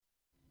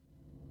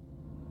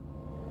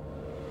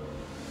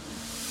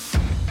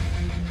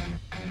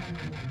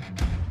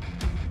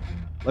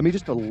Let me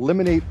just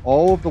eliminate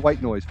all of the white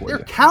noise for you.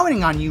 They're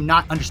counting on you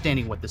not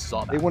understanding what this is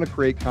all about. They want to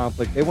create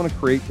conflict. They want to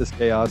create this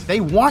chaos.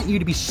 They want you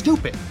to be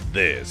stupid.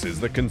 This is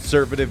the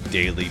Conservative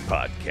Daily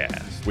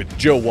Podcast with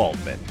Joe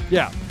Waldman.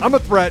 Yeah, I'm a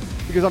threat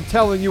because I'm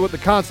telling you what the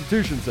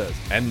Constitution says.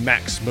 And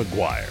Max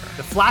McGuire.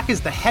 The flak is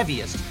the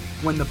heaviest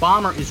when the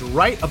bomber is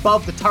right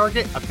above the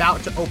target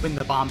about to open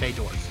the bomb bay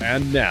doors.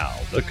 And now,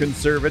 the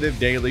Conservative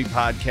Daily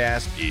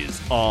Podcast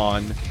is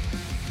on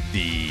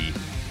the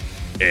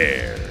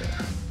air.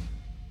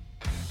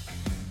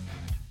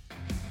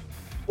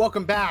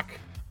 Welcome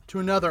back to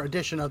another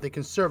edition of the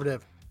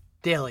Conservative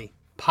Daily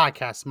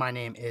Podcast. My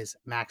name is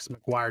Max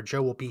McGuire.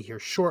 Joe will be here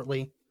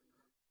shortly.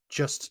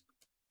 Just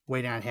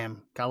waiting on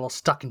him. Got a little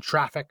stuck in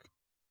traffic,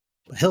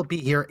 but he'll be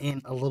here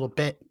in a little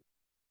bit.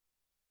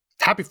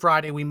 Happy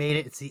Friday. We made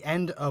it. It's the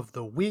end of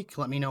the week.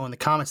 Let me know in the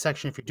comment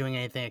section if you're doing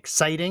anything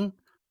exciting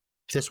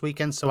this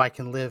weekend so I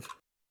can live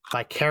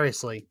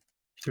vicariously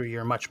through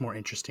your much more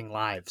interesting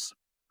lives.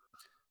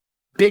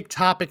 Big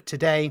topic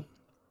today.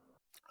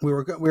 We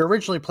were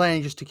originally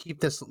planning just to keep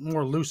this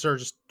more looser,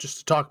 just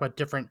to talk about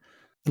different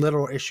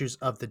literal issues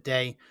of the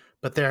day.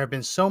 But there have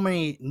been so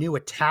many new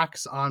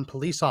attacks on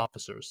police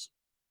officers.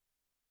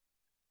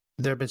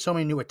 There have been so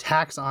many new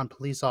attacks on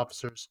police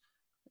officers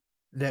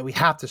that we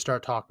have to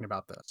start talking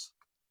about this.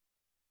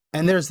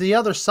 And there's the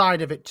other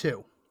side of it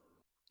too,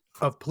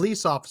 of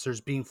police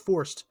officers being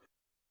forced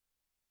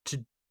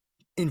to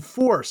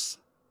enforce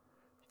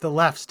the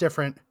left's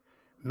different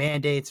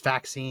mandates,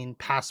 vaccine,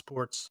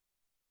 passports,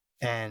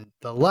 and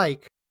the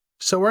like.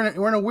 So we're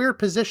in a weird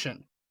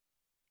position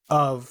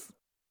of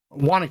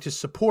wanting to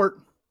support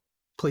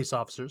police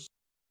officers,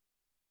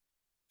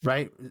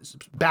 right?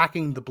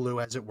 Backing the blue,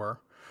 as it were.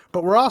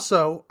 But we're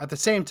also, at the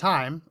same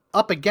time,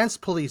 up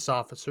against police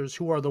officers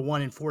who are the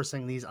one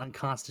enforcing these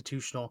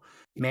unconstitutional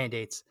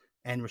mandates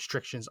and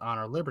restrictions on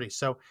our liberty.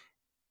 So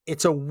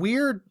it's a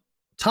weird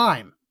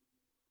time.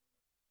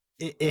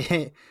 We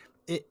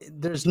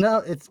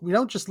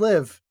don't just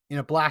live in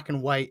a black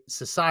and white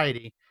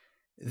society.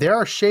 There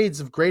are shades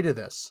of gray to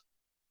this.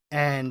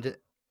 And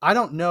I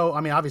don't know.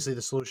 I mean, obviously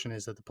the solution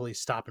is that the police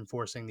stop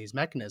enforcing these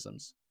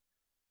mechanisms.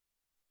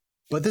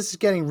 But this is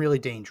getting really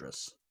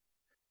dangerous.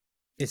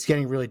 It's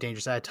getting really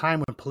dangerous at a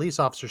time when police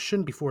officers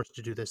shouldn't be forced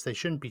to do this. They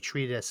shouldn't be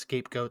treated as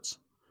scapegoats.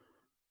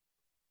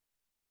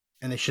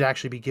 And they should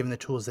actually be given the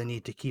tools they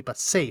need to keep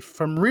us safe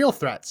from real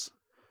threats,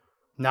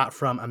 not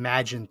from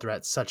imagined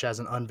threats, such as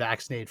an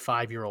unvaccinated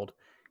 5-year-old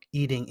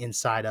eating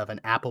inside of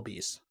an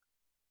Applebee's.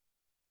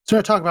 So we're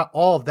going to talk about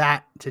all of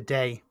that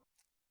today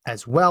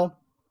as well.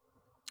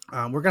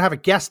 We're going to have a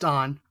guest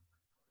on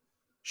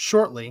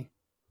shortly,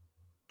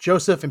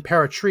 Joseph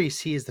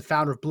Imperatrice. He is the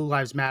founder of Blue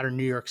Lives Matter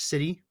New York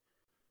City.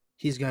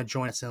 He's going to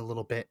join us in a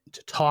little bit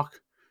to talk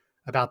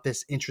about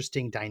this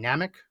interesting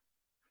dynamic.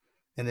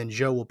 And then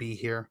Joe will be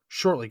here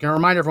shortly. Going to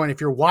remind everyone, if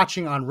you're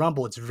watching on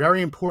Rumble, it's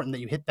very important that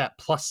you hit that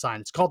plus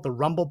sign. It's called the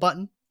Rumble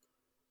button.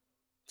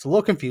 It's a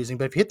little confusing,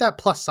 but if you hit that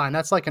plus sign,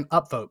 that's like an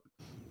upvote.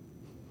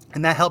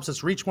 And that helps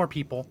us reach more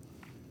people,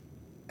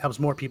 helps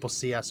more people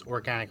see us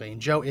organically. And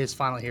Joe is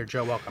finally here.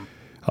 Joe, welcome.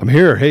 I'm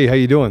here. Hey, how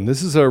you doing?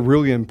 This is a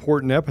really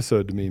important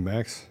episode to me,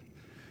 Max,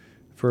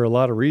 for a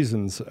lot of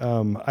reasons.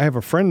 I have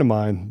a friend of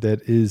mine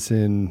that is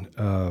in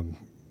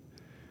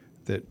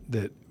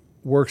that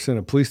works in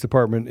a police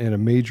department in a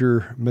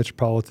major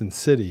metropolitan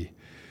city.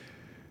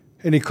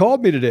 And he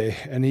called me today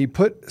and he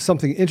put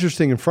something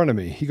interesting in front of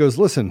me. He goes,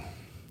 listen,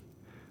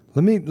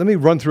 let me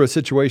run through a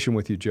situation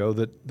with you, Joe,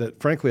 that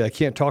frankly I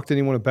can't talk to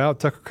anyone about.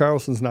 Tucker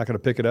Carlson's not going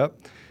to pick it up.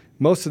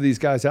 Most of these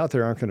guys out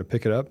there aren't going to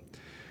pick it up.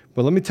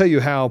 But let me tell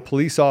you how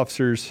police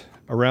officers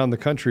around the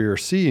country are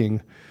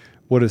seeing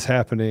what is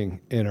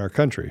happening in our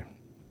country.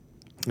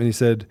 And he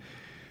said,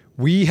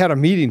 we had a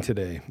meeting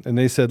today, and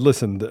they said,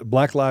 listen, the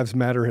Black Lives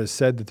Matter has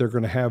said that they're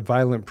going to have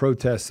violent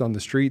protests on the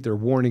street. They're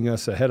warning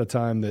us ahead of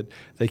time that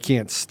they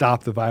can't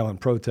stop the violent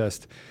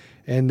protest,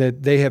 and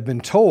that they have been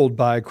told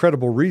by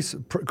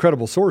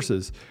credible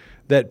sources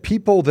that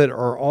people that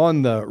are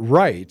on the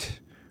right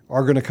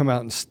are going to come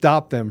out and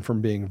stop them from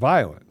being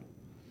violent.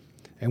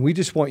 And we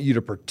just want you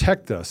to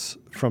protect us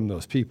from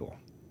those people.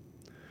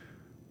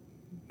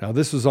 Now,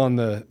 this was on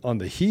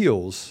the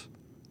heels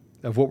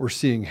of what we're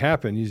seeing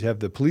happen. You have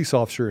the police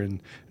officer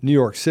in New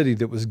York City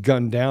that was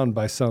gunned down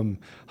by some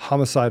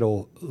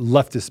homicidal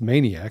leftist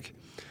maniac.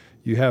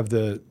 You have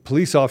the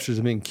police officers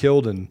being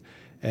killed and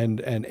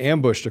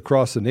ambushed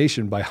across the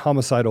nation by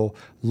homicidal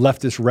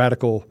leftist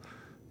radical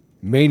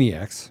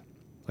maniacs.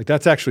 Like,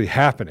 that's actually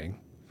happening.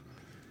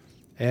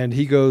 And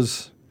he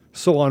goes,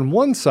 so on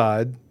one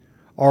side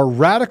are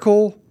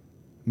radical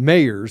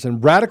mayors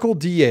and radical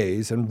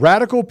DAs and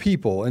radical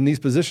people in these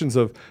positions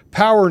of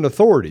power and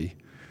authority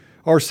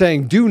are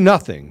saying do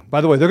nothing.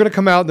 By the way, they're going to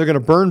come out and they're going to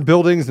burn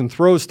buildings and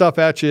throw stuff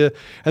at you,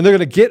 and they're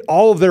going to get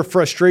all of their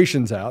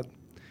frustrations out.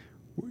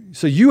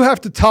 So you have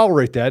to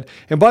tolerate that.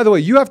 And by the way,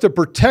 you have to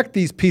protect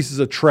these pieces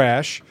of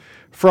trash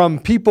from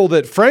people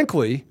that,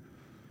 frankly,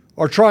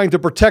 are trying to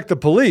protect the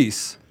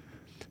police.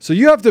 So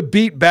you have to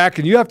beat back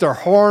and you have to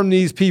harm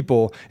these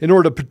people in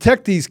order to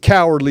protect these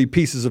cowardly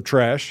pieces of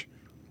trash.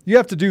 You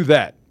have to do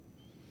that.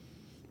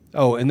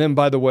 Oh, and then,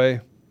 by the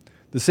way,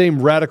 the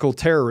same radical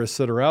terrorists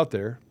that are out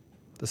there,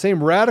 that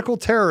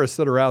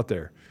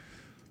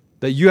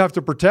you have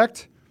to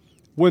protect,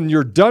 when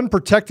you're done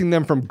protecting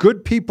them from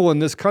good people in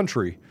this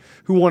country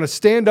who want to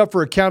stand up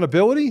for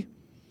accountability,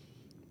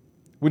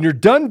 when you're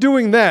done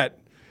doing that,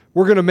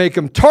 we're going to make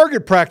them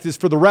target practice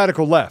for the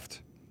radical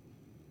left.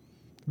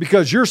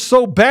 Because you're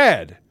so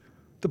bad.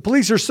 The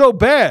police are so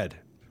bad.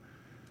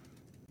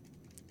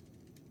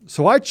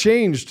 So I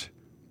changed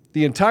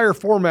the entire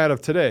format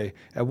of today.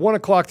 At 1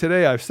 o'clock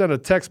today, I've sent a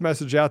text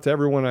message out to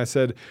everyone. I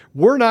said,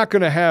 we're not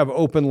going to have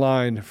Open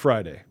Line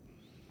Friday.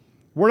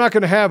 We're not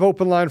going to have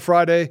Open Line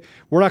Friday.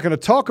 We're not going to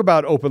talk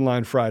about Open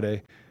Line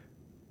Friday.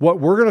 What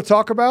we're going to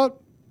talk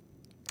about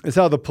is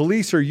how the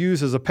police are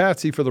used as a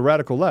patsy for the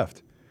radical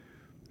left.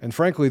 And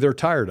frankly, they're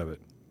tired of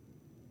it.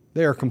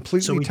 They are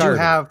completely tired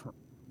of it.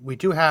 We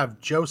do have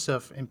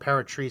Joseph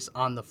Imperatrice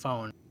on the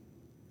phone.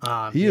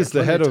 He is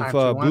the head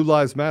of Blue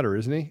Lives Matter,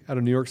 isn't he? Out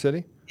of New York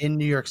City? In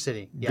New York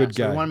City. Yeah, good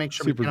guy. So we want to make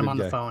sure we get him on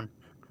the phone.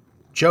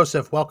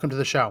 Joseph, welcome to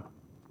the show.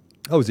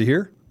 Oh, is he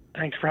here?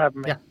 Thanks for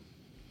having me. Yeah.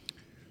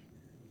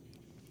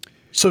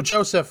 So,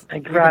 Joseph,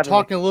 we've been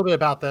talking a little bit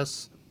about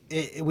this.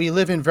 We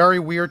live in very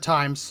weird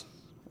times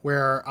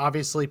where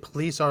obviously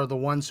police are the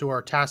ones who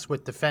are tasked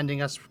with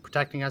defending us,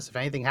 protecting us. If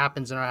anything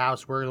happens in our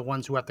house, we're the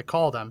ones who have to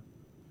call them.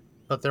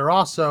 But they're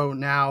also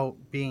now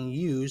being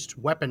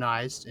used,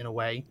 weaponized in a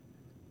way,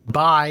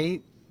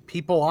 by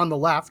people on the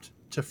left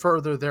to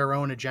further their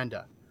own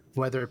agenda,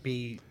 whether it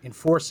be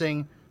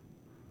enforcing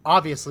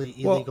obviously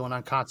illegal and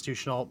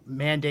unconstitutional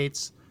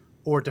mandates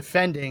or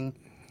defending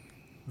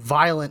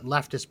violent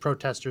leftist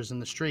protesters in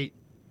the street.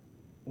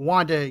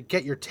 Wanted to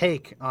get your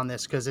take on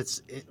this because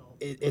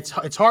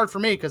it's hard for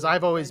me because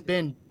I've always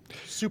been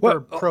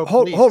super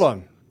pro-police.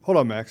 Hold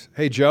on, Max.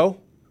 Hey, Joe.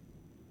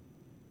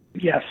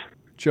 Yes.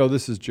 Joe,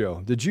 this is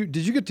Joe. Did you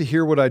get to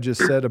hear what I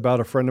just said about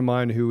a friend of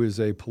mine who is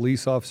a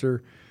police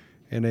officer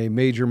in a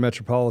major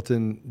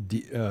metropolitan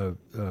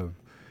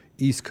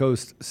East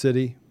Coast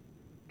city?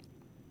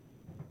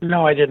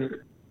 No, I didn't.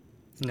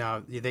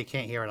 No, they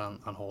can't hear it on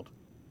hold.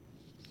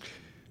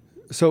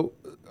 So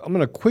I'm going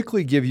to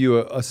quickly give you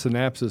a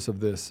synopsis of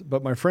this.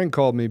 But my friend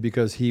called me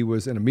because he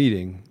was in a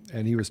meeting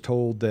and he was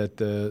told that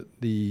the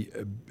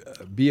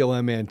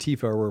BLM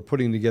Antifa were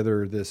putting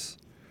together this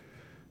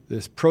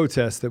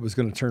protest that was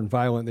going to turn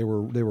violent. They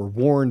were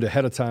warned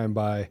ahead of time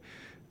by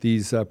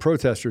these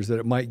protesters that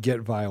it might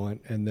get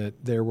violent and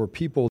that there were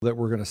people that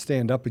were going to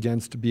stand up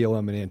against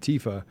BLM and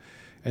Antifa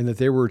and that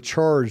they were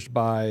charged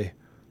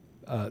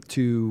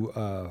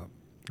to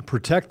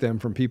protect them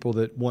from people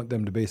that want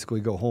them to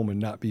basically go home and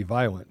not be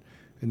violent,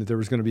 and that there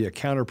was going to be a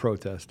counter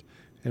protest.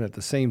 And at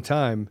the same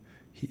time,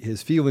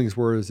 his feelings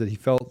were is that he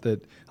felt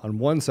that on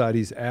one side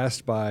he's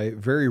asked by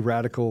very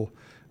radical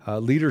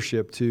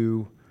leadership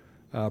to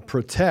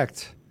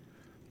protect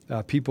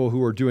people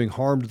who are doing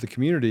harm to the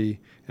community.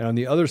 And on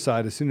the other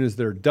side, as soon as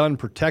they're done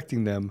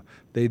protecting them,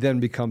 they then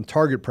become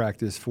target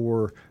practice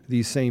for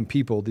these same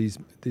people, these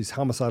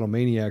homicidal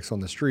maniacs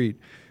on the street.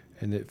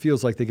 And it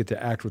feels like they get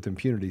to act with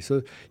impunity.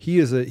 So he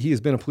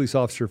has been a police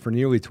officer for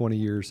nearly 20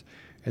 years.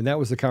 And that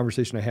was the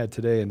conversation I had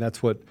today. And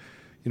that's what,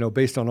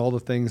 based on all the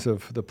things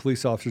of the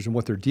police officers and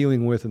what they're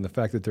dealing with and the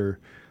fact that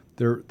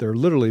they're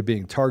literally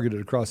being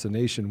targeted across the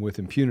nation with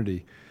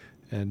impunity.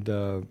 And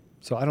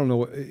so I don't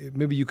know,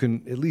 maybe you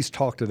can at least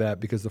talk to that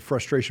because the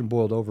frustration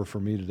boiled over for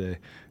me today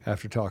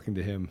after talking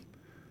to him.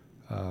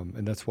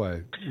 And that's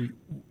why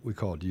we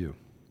called you.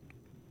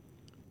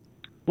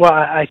 Well,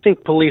 I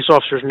think police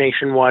officers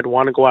nationwide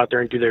want to go out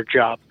there and do their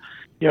job.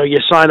 You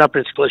sign up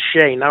and it's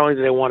cliche. Not only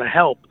do they want to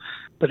help,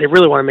 but they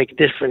really want to make a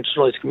difference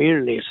to those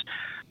communities.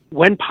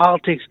 When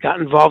politics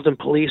got involved in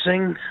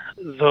policing,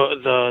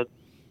 the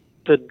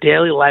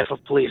daily life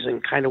of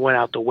policing kind of went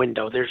out the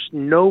window. There's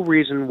no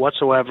reason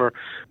whatsoever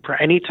for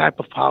any type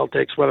of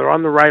politics, whether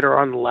on the right or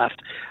on the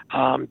left,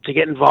 to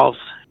get involved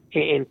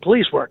in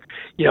police work.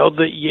 You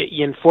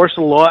enforce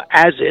the law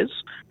as is.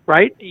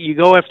 Right? You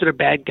go after the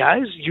bad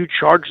guys, you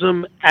charge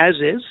them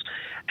as is,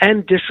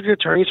 and district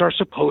attorneys are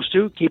supposed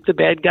to keep the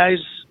bad guys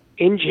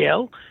in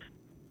jail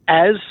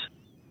as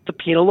the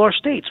penal law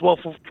states. Well,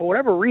 for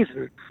whatever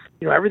reason,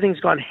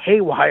 everything's gone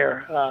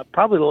haywire,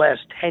 probably the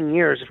last 10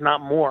 years, if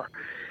not more.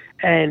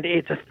 And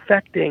it's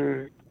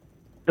affecting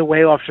the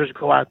way officers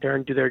go out there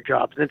and do their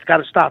jobs. And it's got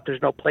to stop.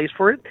 There's no place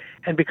for it.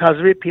 And because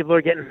of it, people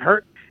are getting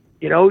hurt.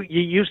 You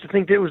used to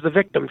think that it was the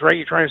victims, right?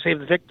 You're trying to save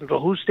the victims.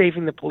 Well, who's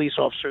saving the police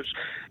officers?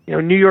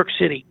 New York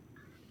City,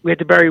 we had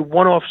to bury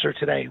one officer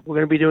today. We're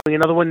going to be doing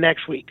another one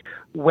next week.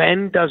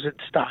 When does it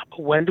stop?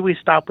 When do we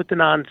stop with the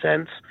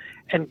nonsense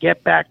and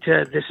get back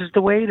to this is the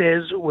way it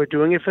is, we're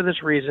doing it for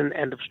this reason,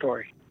 end of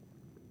story?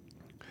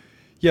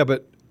 Yeah,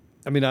 but,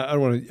 I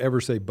don't want to ever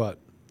say but,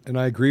 and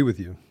I agree with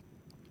you.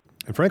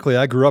 And frankly,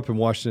 I grew up in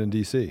Washington,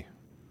 D.C.,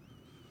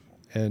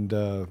 and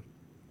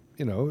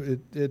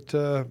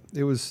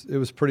it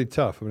was pretty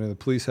tough. The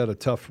police had a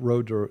tough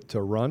road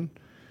to run,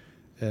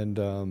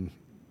 and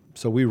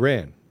so we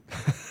ran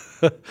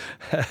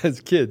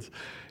as kids.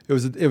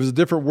 it was a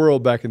different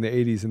world back in the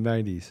 80s and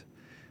 90s.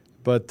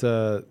 But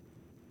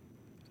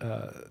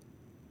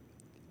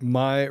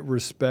my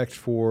respect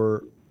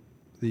for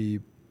the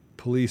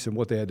police and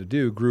what they had to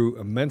do grew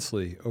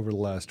immensely over the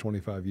last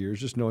 25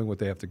 years, just knowing what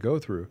they have to go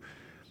through.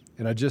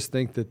 And I just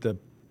think that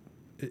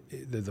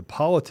the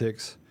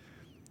politics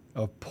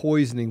of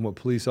poisoning what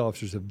police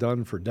officers have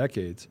done for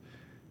decades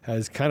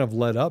has kind of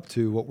led up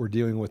to what we're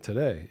dealing with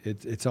today.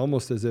 It's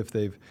almost as if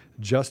they've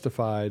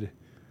justified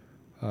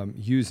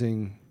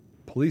using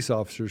police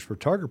officers for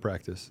target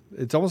practice.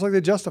 It's almost like they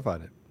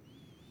justified it.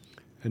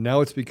 And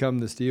now it's become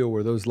this deal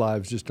where those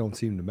lives just don't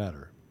seem to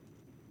matter.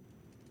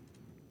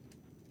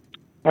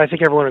 I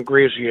think everyone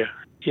agrees with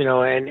you,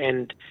 and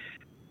in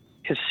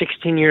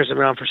 16 years, I've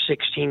been on for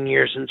 16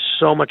 years, and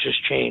so much has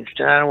changed.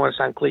 And I don't want to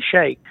sound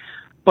cliche,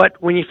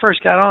 but when you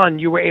first got on,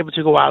 you were able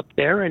to go out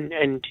there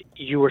and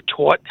you were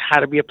taught how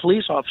to be a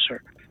police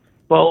officer.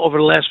 Well, over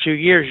the last few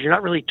years, you're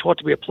not really taught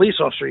to be a police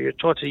officer. You're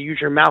taught to use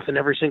your mouth in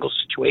every single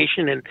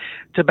situation and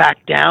to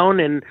back down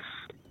and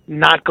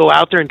not go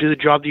out there and do the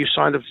job that you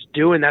signed up to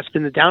do, and that's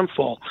been the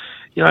downfall.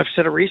 I've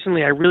said it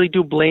recently, I really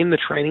do blame the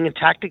training and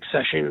tactics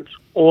sessions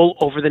all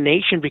over the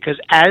nation, because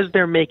as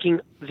they're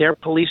making their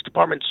police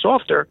department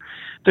softer,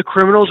 the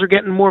criminals are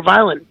getting more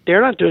violent.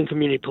 They're not doing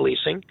community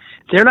policing.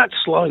 They're not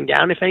slowing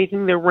down. If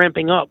anything, they're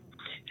ramping up.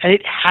 And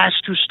it has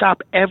to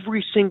stop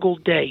every single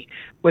day.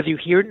 Whether you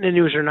hear it in the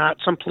news or not,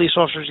 some police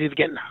officers are either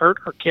getting hurt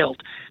or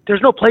killed.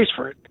 There's no place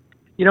for it.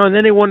 And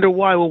then they wonder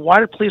why. Well, why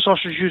did police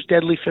officers use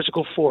deadly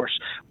physical force?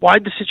 Why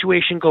did the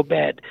situation go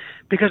bad?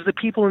 Because the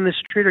people in the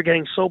street are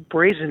getting so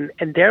brazen,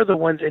 and they're the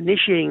ones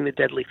initiating the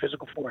deadly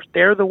physical force.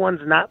 They're the ones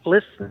not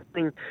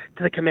listening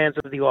to the commands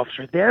of the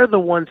officer. They're the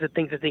ones that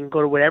think that they can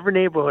go to whatever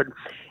neighborhood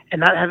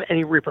and not have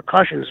any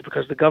repercussions,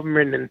 because the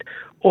government and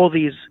all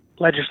these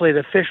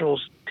legislative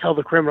officials tell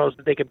the criminals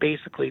that they could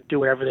basically do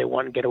whatever they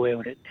want and get away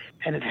with it.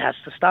 And it has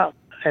to stop.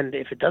 And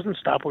if it doesn't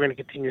stop, we're going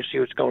to continue to see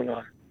what's going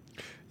on.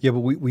 Yeah,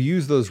 but we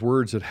use those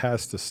words, it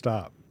has to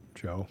stop,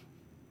 Joe.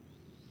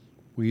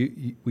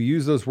 We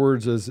use those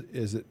words as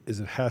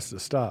it has to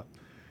stop.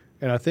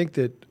 And I think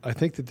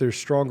that there's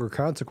stronger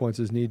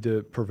consequences need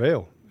to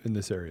prevail in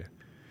this area.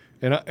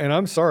 And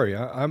I'm sorry,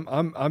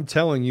 I'm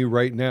telling you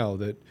right now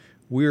that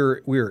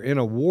we're in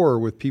a war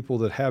with people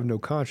that have no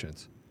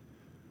conscience.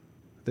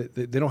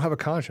 They don't have a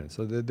conscience.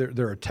 So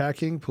they're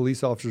attacking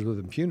police officers with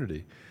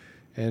impunity.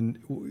 And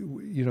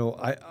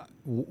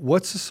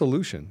what's the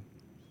solution?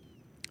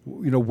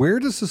 Where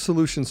does the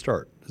solution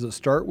start? Does it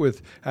start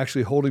with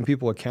actually holding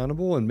people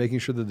accountable and making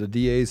sure that the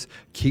DAs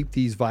keep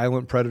these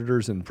violent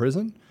predators in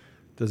prison?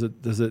 Does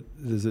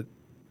it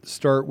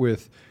start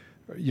with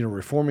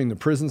reforming the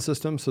prison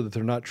system so that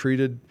they're not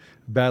treated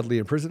badly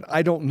in prison?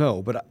 I don't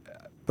know, but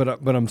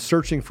I'm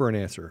searching for an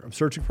answer. I'm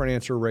searching for an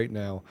answer right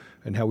now,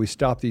 and how we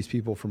stop these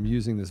people from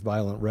using this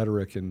violent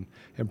rhetoric and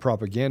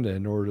propaganda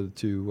in order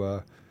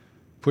to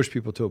push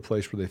people to a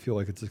place where they feel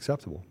like it's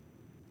acceptable.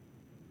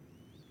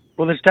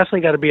 Well, there's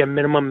definitely got to be a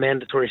minimum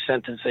mandatory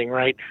sentencing,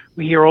 right?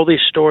 We hear all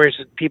these stories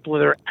that people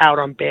that are out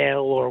on bail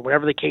or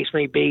whatever the case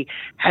may be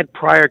had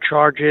prior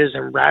charges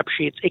and rap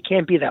sheets. It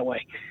can't be that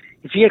way.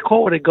 If you get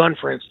caught with a gun,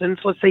 for instance,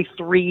 let's say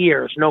 3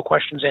 years, no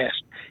questions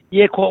asked.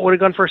 You get caught with a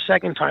gun for a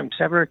second time,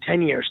 7 or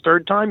 10 years.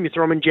 Third time, you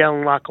throw them in jail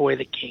and lock away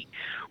the key.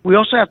 We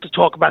also have to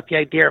talk about the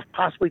idea of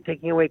possibly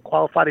taking away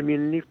qualified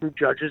immunity from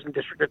judges and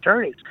district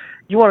attorneys.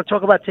 You want to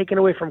talk about taking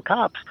away from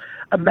cops.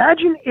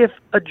 Imagine if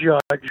a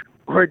judge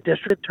or a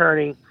district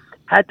attorney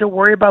had to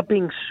worry about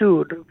being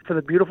sued for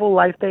the beautiful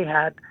life they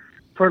had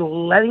for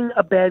letting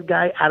a bad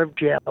guy out of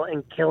jail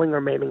and killing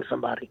or maiming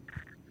somebody.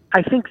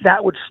 I think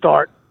that would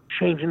start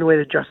changing the way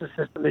the justice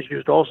system is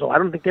used also. I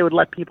don't think they would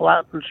let people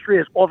out in the street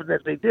as often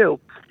as they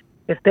do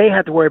if they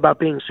had to worry about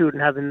being sued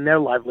and having their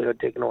livelihood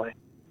taken away.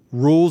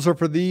 Rules are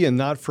for thee and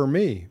not for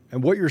me.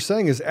 And what you're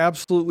saying is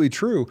absolutely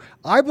true.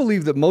 I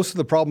believe that most of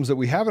the problems that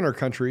we have in our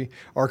country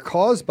are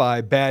caused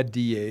by bad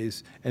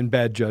DAs and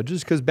bad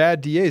judges, because bad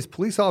DAs,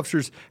 police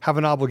officers, have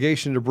an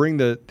obligation to bring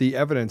the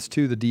evidence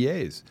to the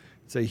DAs.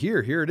 Say,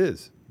 here it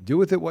is. Do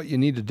with it what you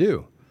need to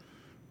do,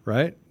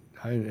 right?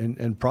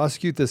 And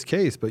prosecute this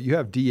case. But you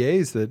have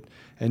DAs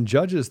and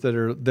judges that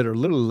are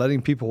literally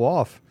letting people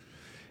off,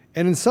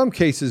 and in some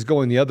cases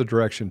going the other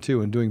direction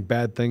too and doing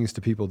bad things to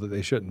people that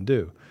they shouldn't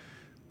do.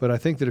 But I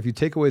think that if you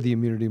take away the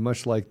immunity,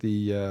 much like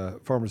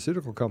the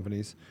pharmaceutical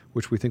companies,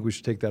 which we think we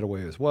should take that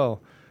away as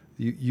well,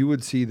 you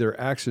would see their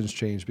actions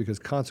change, because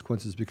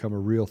consequences become a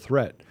real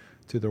threat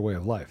to their way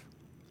of life.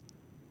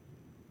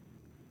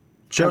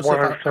 Joseph,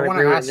 I want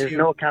to ask There's you.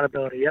 no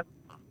accountability. Yep.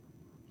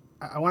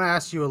 I want to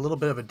ask you a little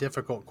bit of a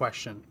difficult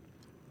question.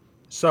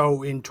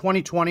 So in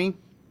 2020,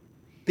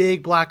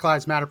 big Black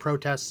Lives Matter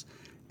protests,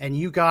 and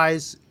you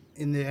guys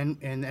in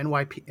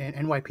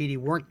NYPD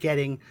weren't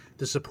getting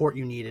the support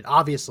you needed,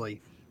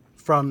 obviously,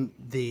 from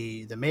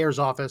the mayor's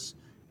office.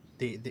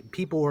 The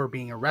people were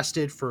being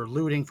arrested for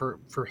looting,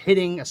 for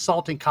hitting,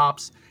 assaulting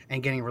cops,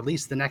 and getting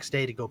released the next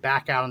day to go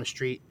back out on the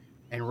street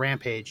and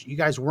rampage. You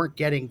guys weren't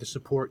getting the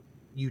support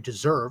you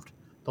deserved.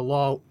 The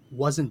law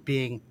wasn't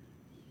being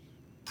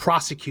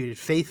prosecuted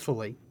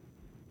faithfully.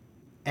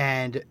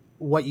 And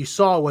what you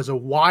saw was a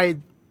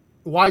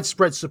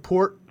widespread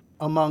support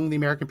among the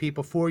American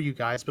people for you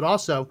guys, but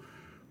also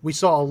we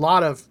saw a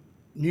lot of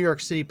New York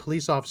City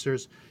police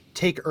officers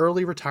take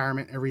early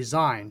retirement and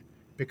resign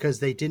because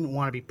they didn't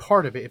want to be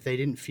part of it if they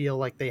didn't feel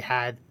like they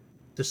had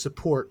the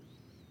support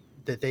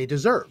that they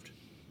deserved.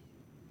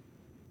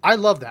 I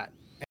love that.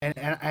 And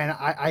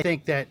I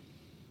think that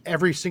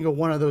every single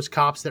one of those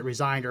cops that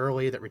resigned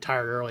early, that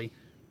retired early,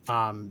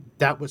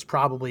 that was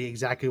probably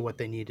exactly what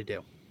they need to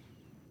do.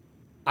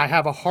 I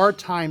have a hard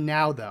time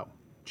now, though,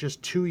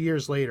 just 2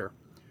 years later,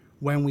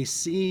 when we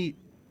see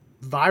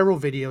viral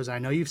videos, I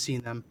know you've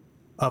seen them,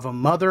 of a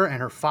mother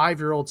and her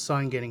 5-year-old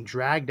son getting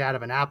dragged out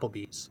of an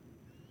Applebee's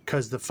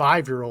because the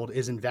 5-year-old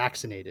isn't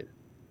vaccinated.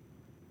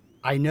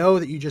 I know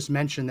that you just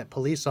mentioned that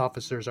police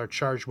officers are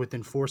charged with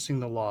enforcing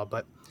the law,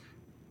 but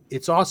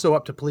it's also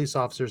up to police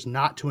officers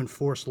not to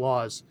enforce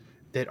laws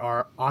that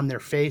are on their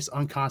face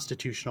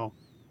unconstitutional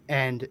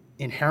and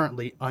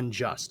inherently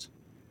unjust.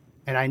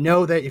 And I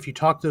know that if you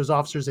talk to those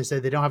officers, they say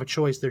they don't have a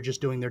choice, they're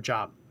just doing their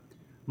job.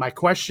 My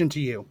question to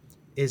you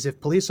is,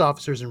 if police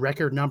officers in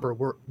record number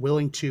were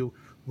willing to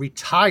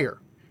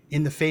retire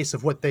in the face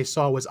of what they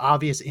saw was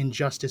obvious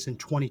injustice in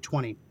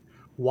 2020,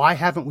 why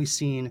haven't we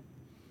seen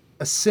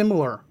a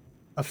similar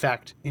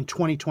effect in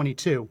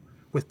 2022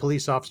 with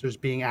police officers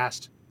being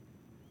asked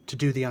to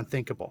do the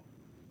unthinkable?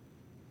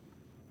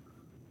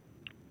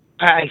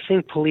 I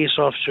think police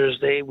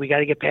officers, we got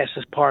to get past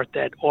this part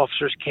that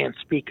officers can't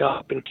speak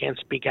up and can't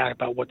speak out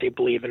about what they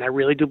believe. And I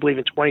really do believe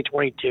in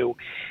 2022,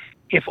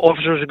 if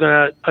officers are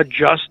going to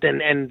adjust,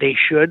 and they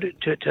should,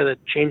 to the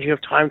changing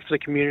of times for the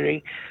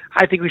community,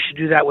 I think we should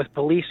do that with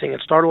policing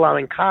and start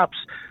allowing cops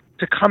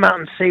to come out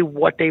and say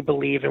what they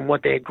believe and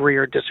what they agree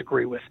or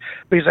disagree with.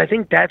 Because I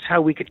think that's how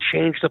we could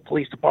change the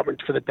police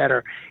department for the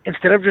better,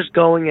 instead of just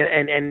going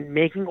and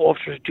making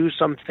officers do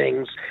some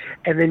things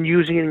and then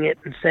using it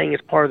and saying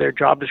it's part of their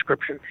job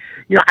description.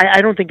 You know,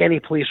 I don't think any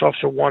police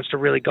officer wants to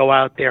really go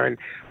out there and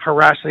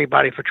harass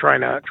anybody for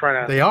trying to.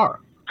 They are.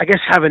 I guess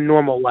have a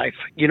normal life,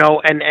 you know,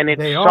 and it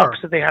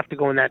sucks that they have to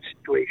go in that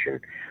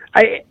situation.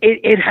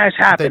 It has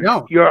happened. They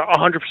don't. You're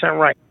 100%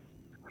 right.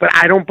 But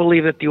I don't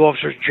believe that the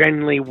officers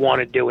genuinely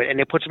want to do it,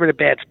 and it puts them in a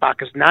bad spot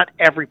because not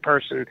every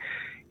person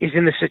is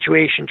in the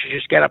situation to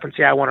just get up and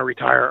say, I want to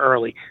retire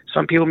early.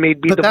 Some people may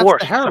be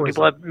divorced. Some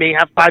people may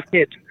have 5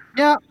 kids.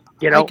 Yeah,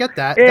 you know, I get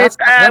that.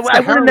 I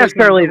wouldn't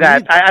necessarily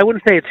that. I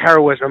wouldn't say it's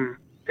heroism.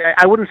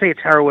 I wouldn't say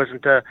it's heroism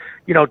to,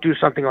 you know, do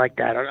something like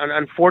that.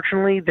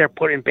 Unfortunately, they're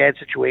put in bad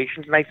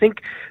situations, and I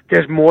think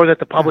there's more that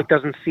the public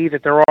doesn't see,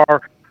 that there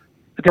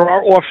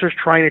are officers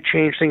trying to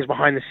change things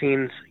behind the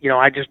scenes. You know,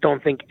 I just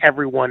don't think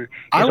everyone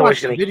is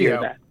always going to hear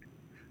that.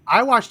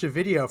 I watched a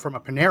video from a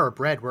Panera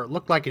Bread where it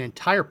looked like an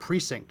entire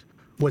precinct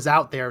was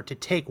out there to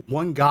take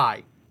one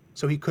guy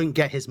so he couldn't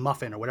get his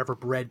muffin or whatever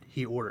bread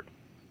he ordered.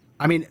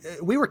 I mean,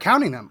 we were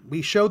counting them.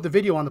 We showed the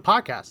video on the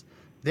podcast.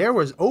 There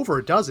was over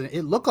a dozen.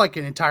 It looked like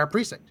an entire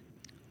precinct.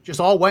 Just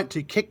all went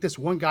to kick this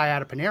one guy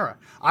out of Panera.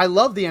 I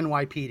love the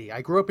NYPD.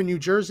 I grew up in New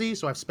Jersey,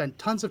 so I've spent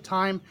tons of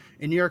time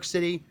in New York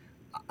City.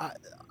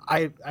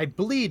 I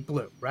bleed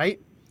blue,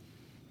 right?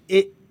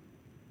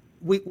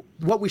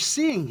 What we're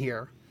seeing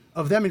here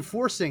of them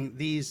enforcing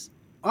these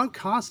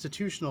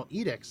unconstitutional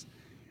edicts,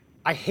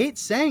 I hate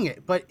saying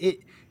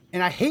it,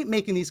 and I hate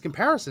making these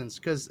comparisons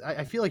because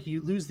I feel like you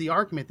lose the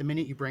argument the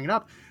minute you bring it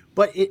up.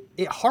 But it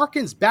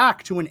harkens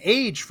back to an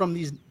age from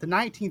the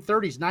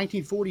 1930s,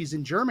 1940s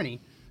in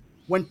Germany,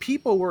 when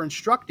people were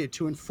instructed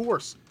to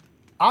enforce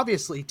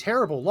obviously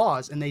terrible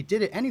laws, and they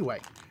did it anyway.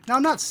 Now,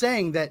 I'm not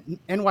saying that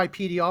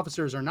NYPD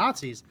officers are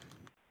Nazis,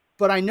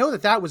 but I know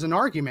that that was an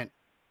argument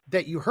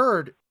that you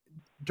heard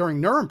during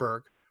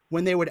Nuremberg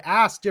when they would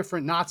ask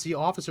different Nazi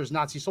officers,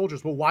 Nazi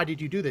soldiers, well, why did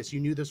you do this? You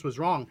knew this was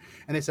wrong.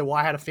 And they said, well,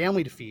 I had a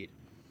family to feed.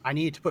 I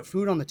needed to put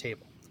food on the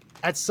table.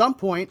 At some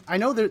point, I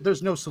know that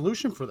there's no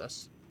solution for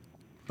this,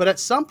 but at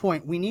some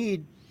point we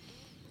need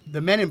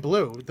the men in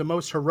blue, the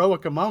most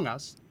heroic among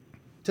us,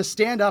 to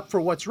stand up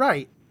for what's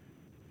right,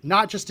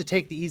 not just to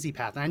take the easy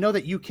path. And I know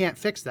that you can't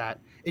fix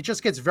that. It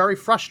just gets very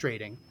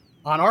frustrating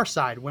on our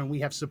side when we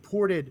have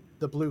supported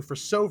the blue for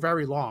so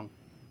very long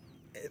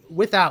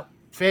without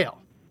fail,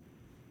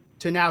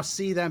 to now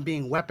see them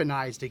being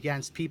weaponized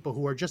against people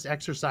who are just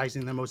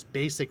exercising the most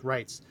basic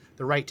rights,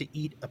 the right to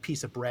eat a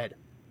piece of bread,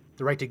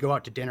 the right to go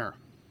out to dinner.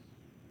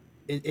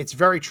 It's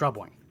very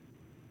troubling.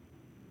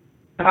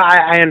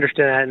 I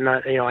understand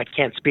that, and I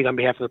can't speak on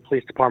behalf of the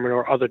police department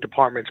or other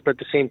departments, but at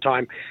the same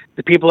time,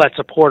 the people that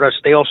support us,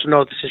 they also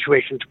know the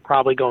situation's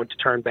probably going to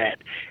turn bad.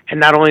 And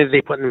not only are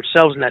they putting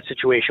themselves in that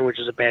situation, which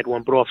is a bad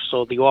one, but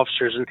also the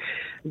officers. And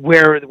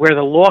where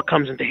the law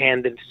comes into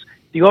hand,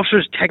 the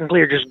officers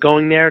technically are just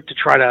going there to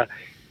try to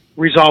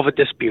resolve a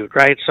dispute,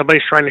 right?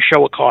 Somebody's trying to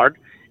show a card,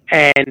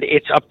 and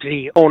it's up to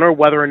the owner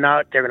whether or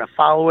not they're going to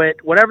follow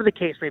it, whatever the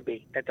case may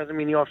be. That doesn't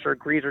mean the officer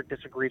agrees or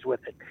disagrees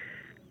with it.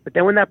 But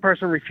then when that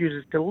person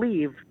refuses to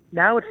leave,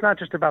 now it's not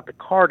just about the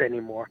card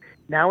anymore.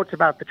 Now it's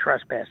about the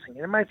trespassing. And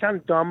it might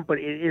sound dumb, but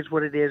it is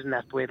what it is, and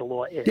that's the way the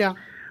law is. Yeah.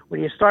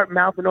 when you start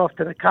mouthing off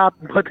to the cop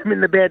and put them in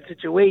the bad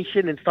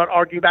situation and start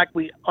arguing back,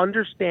 we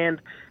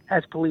understand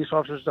as police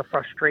officers the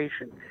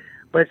frustration.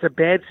 But it's a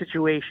bad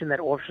situation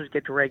that officers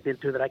get dragged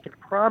into that I can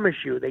promise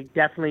you they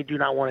definitely do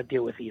not want to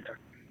deal with either.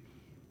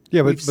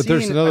 Yeah, We've but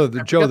there's seen-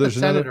 another I Joe. forget the There's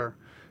another senator.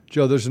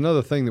 Joe. There's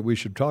another thing that we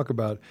should talk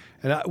about,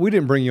 and we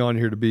didn't bring you on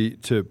here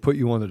to put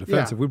you on the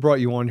defensive. Yeah. We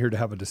brought you on here to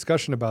have a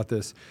discussion about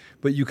this.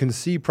 But you can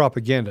see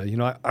propaganda. You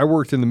know, I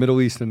worked in the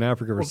Middle East and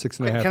Africa for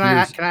 6.5 Can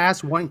years. I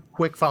ask one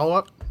quick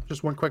follow-up?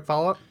 Just one quick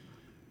follow-up.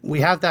 We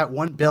have that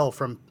one bill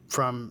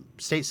from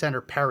State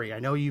Senator Perry. I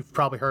know you've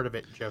probably heard of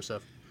it,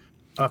 Joseph,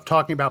 of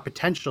talking about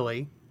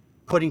potentially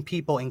putting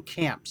people in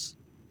camps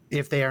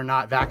if they are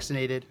not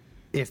vaccinated,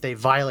 if they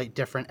violate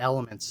different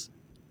elements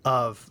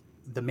of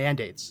the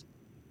mandates.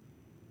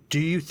 Do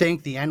you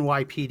think the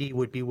NYPD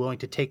would be willing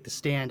to take the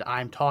stand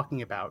I'm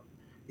talking about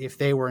if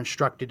they were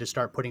instructed to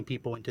start putting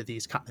people into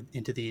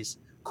these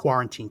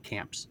quarantine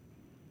camps?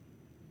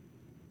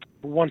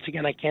 Once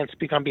again, I can't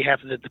speak on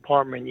behalf of the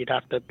department. You'd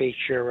have to base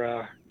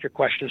your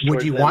questions Would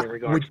towards you them want in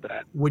regards to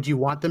that. Would you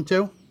want them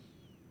to?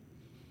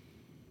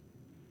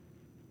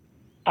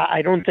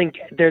 I don't think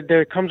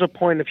there comes a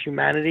point of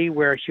humanity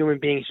where a human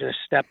being is going to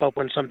step up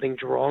when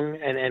something's wrong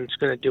and it's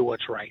going to do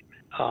what's right.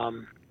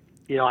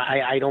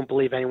 I don't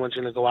believe anyone's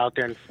going to go out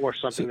there and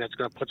force something that's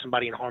going to put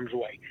somebody in harm's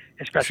way,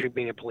 especially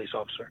being a police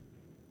officer.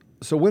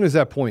 So when does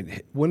that point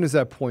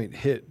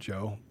hit,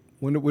 Joe?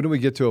 When do we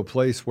get to a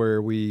place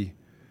where we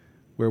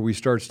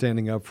start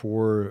standing up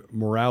for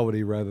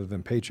morality rather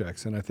than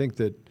paychecks? And I think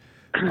that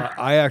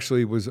I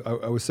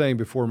was saying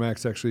before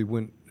Max actually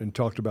went and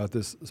talked about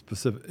this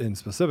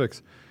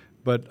specifics,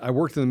 but I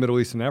worked in the Middle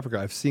East and Africa.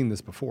 I've seen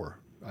this before.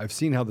 I've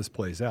seen how this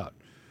plays out.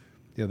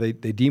 You know, they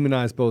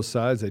demonize both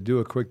sides. They do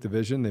a quick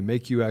division. They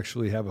make you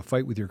actually have a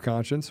fight with your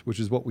conscience, which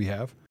is what we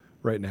have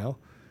right now.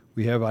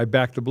 We have I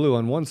back the blue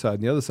on one side,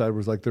 and the other side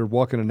was like they're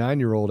walking a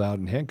 9-year-old out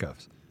in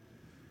handcuffs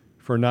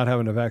for not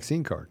having a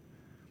vaccine card.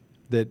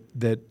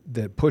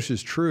 That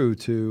pushes true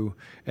to,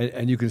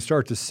 and you can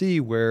start to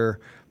see where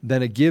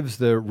then it gives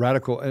the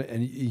radical,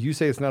 and you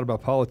say it's not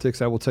about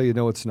politics. I will tell you,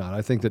 no, it's not.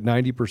 I think that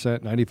 90%,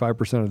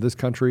 95% of this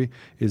country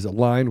is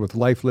aligned with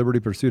life, liberty,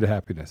 pursuit of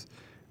happiness.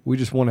 We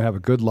just want to have a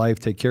good life,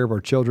 take care of our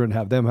children,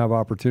 have them have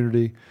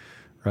opportunity,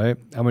 right?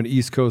 I'm an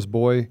East Coast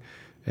boy,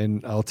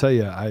 and I'll tell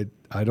you,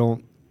 I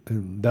don't,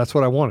 that's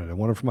what I wanted. I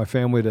wanted for my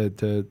family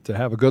to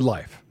have a good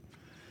life.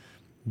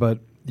 But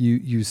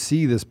you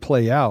see this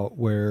play out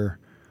where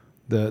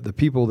the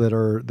people that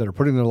are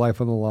putting their life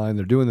on the line,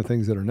 they're doing the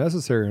things that are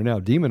necessary are now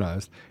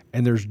demonized,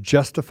 and there's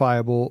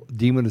justifiable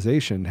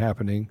demonization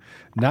happening,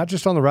 not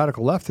just on the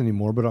radical left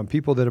anymore, but on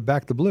people that have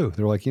backed the blue.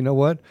 They're like, you know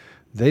what?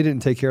 They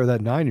didn't take care of that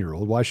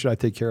 9-year-old. Why should I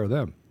take care of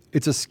them?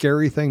 It's a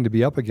scary thing to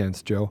be up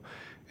against, Joe.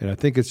 And I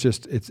think it's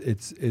just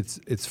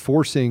it's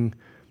forcing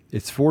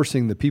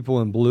the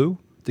people in blue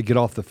to get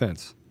off the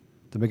fence,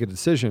 to make a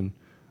decision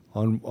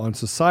on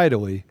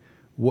societally.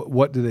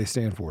 What do they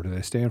stand for? Do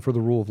they stand for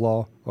the rule of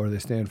law, or do they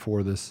stand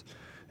for this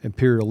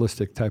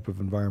imperialistic type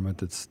of environment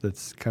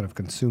that's kind of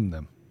consumed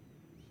them?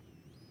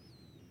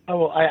 Oh,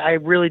 well, I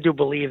really do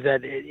believe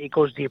that it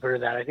goes deeper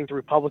than that. I think the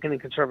Republican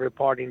and Conservative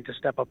Party need to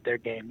step up their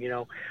game. You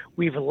know,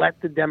 we've let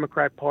the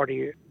Democrat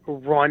Party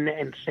run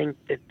and think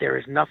that there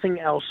is nothing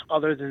else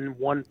other than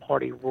one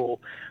party rule.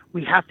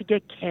 We have to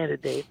get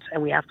candidates,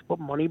 and we have to put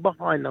money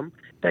behind them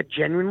that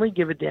genuinely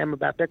give a damn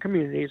about their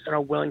communities and are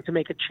willing to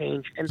make a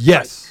change and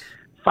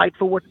fight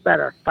for what's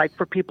better, fight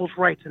for people's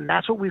rights, and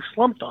that's what we've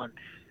slumped on.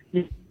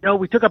 You know,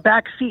 we took a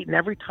back seat, and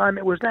every time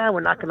it was, we're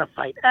not going to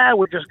fight.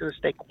 We're just going to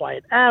stay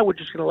quiet. We're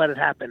just going to let it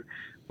happen.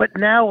 But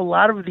now a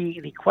lot of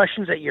the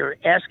questions that you're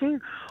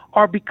asking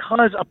are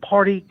because a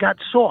party got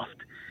soft.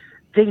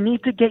 They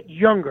need to get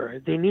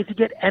younger. They need to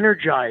get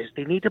energized.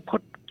 They need to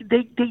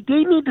they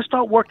need to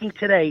start working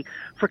today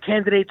for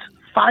candidates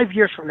 5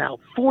 years from now,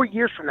 4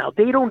 years from now.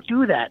 They don't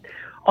do that.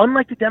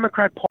 Unlike the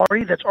Democrat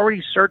Party that's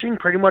already searching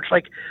pretty much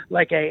like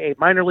a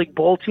minor league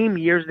ball team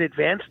years in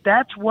advance,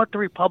 that's what the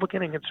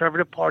Republican and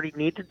Conservative Party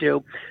need to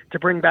do to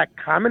bring back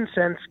common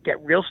sense, get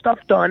real stuff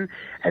done,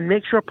 and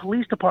make sure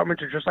police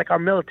departments are just like our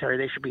military.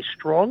 They should be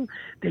strong.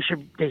 They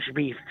should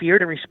be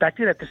feared and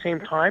respected at the same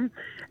time,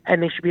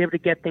 and they should be able to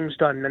get things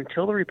done. And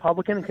until the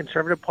Republican and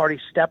Conservative Party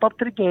step up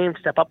to the game,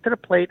 step up to the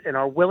plate, and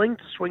are willing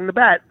to swing the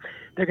bat,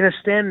 they're going to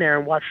stand there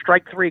and watch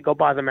strike three go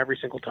by them every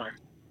single time.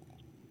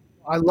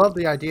 I love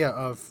the idea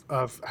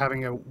of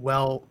having a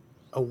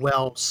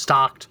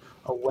well-stocked,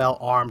 a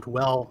well-armed,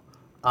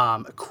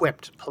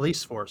 equipped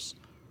police force.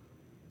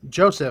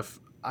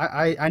 Joseph,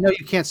 I know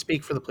you can't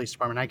speak for the police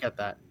department. I get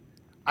that.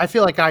 I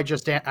feel like I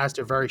just asked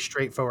a very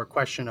straightforward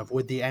question of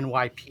would the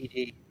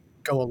NYPD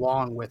go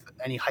along with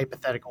any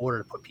hypothetical order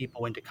to put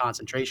people into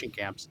concentration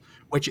camps,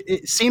 which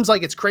it seems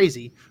like it's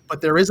crazy,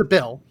 but there is a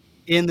bill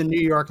in the New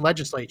York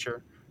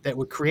legislature that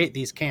would create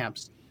these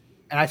camps.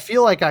 And I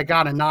feel like I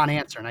got a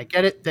non-answer, and I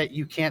get it that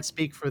you can't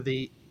speak for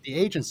the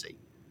agency,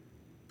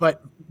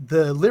 but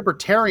the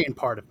libertarian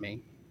part of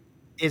me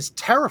is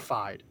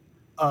terrified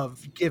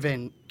of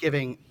giving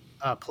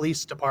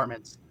police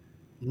departments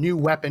new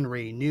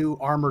weaponry, new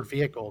armored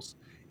vehicles,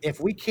 if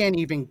we can't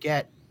even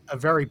get a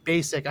very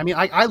basic, I mean,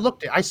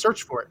 I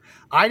searched for it.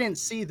 I didn't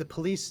see the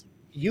police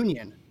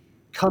union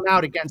come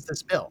out against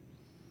this bill.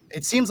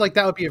 It seems like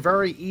that would be a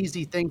very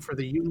easy thing for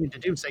the union to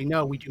do. Say,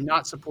 no, we do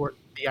not support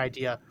the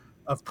idea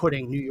of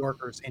putting New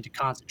Yorkers into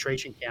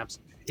concentration camps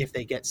if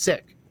they get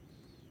sick.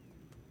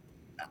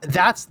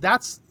 That's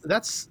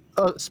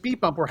a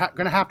speed bump we're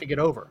going to have to get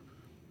over,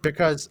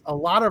 because a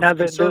lot of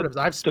conservatives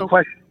I've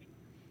spoken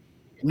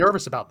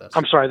nervous about this.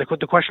 I'm sorry.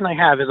 The question I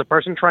have is a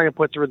person trying to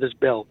put through this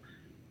bill.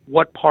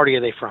 What party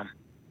are they from?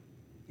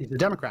 He's a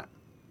Democrat.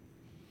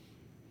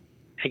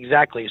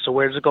 Exactly. So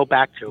where does it go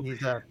back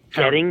to?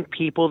 Getting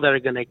people that are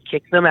going to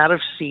kick them out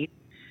of seat,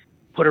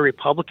 put a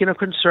Republican or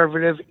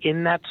conservative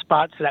in that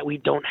spot so that we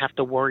don't have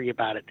to worry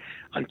about it.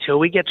 Until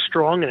we get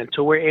strong and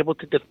until we're able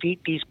to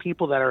defeat these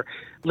people that are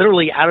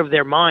literally out of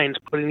their minds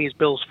putting these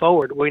bills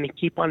forward, we're going to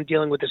keep on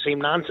dealing with the same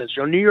nonsense.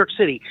 New York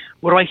City,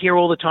 what do I hear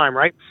all the time,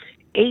 right?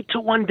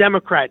 8-1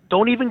 Democrat.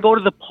 Don't even go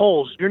to the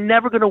polls. You're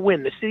never going to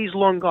win. The city's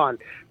long gone.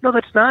 No,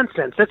 that's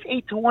nonsense. That's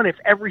 8-1 if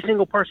every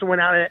single person went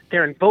out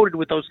there and voted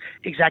with those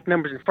exact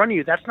numbers in front of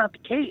you. That's not the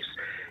case.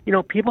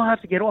 People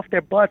have to get off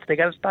their butts. They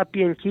got to stop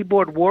being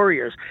keyboard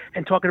warriors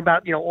and talking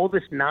about, all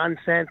this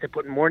nonsense and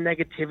putting more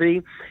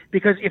negativity.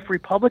 Because if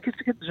Republicans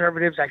and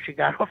conservatives actually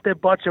got off their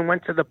butts and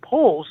went to the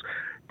polls,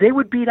 they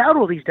would beat out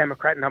all these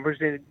Democrat numbers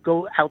and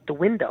go out the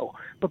window.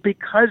 But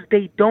because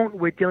they don't,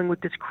 we're dealing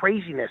with this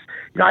craziness.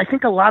 I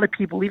think a lot of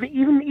people,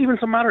 even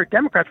some moderate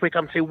Democrats, wake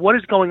up and say, what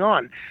is going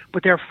on?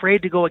 But they're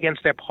afraid to go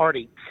against their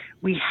party.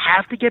 We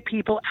have to get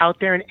people out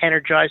there and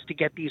energized to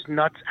get these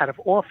nuts out of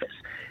office.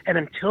 And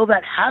until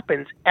that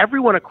happens,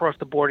 everyone across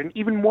the board and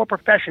even more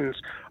professions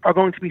are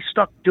going to be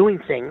stuck doing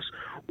things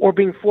or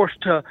being forced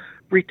to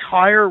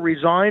retire,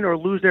 resign, or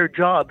lose their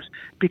jobs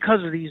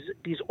because of these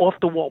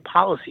off-the-wall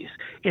policies.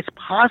 It's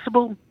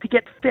possible to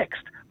get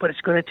fixed, but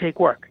it's going to take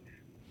work.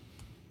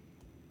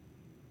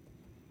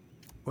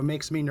 What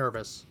makes me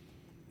nervous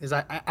is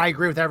I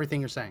agree with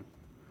everything you're saying.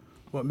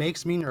 What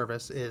makes me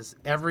nervous is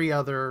every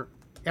other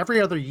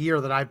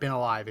year that I've been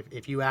alive,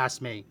 if you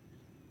ask me,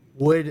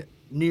 would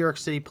New York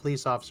City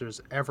police officers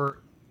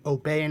ever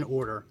obey an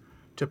order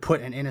to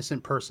put an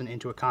innocent person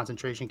into a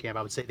concentration camp?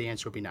 I would say the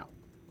answer would be no.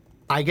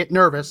 I get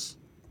nervous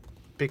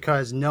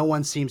because no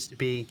one seems to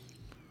be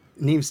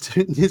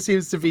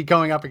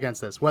going up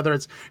against this, whether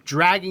it's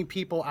dragging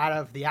people out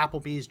of the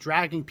Applebee's,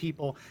 dragging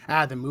people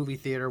out of the movie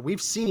theater.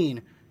 We've seen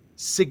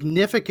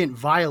significant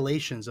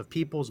violations of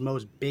people's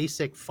most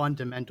basic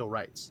fundamental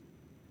rights.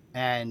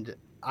 And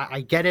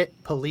I get it.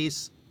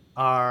 Police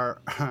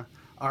are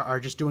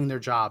just doing their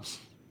jobs.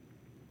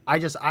 I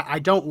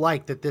don't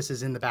like that this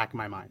is in the back of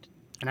my mind.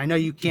 And I know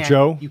you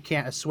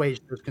can't assuage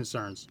those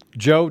concerns.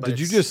 Joe, did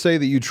you just say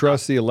that you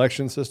trust the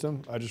election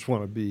system? I just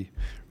want to be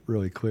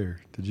really clear.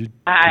 Did you?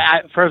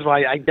 First of all,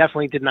 I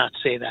definitely did not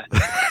say that,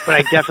 but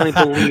I definitely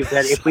believe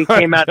that if we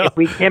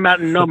came out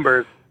in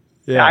numbers,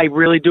 yeah. I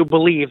really do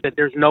believe that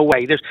there's no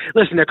way.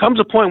 Listen, there comes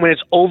a point when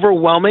it's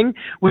overwhelming,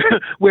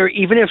 where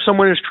even if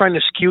someone is trying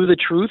to skew the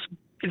truth,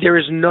 there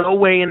is no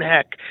way in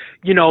heck.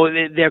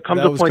 There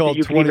comes a point that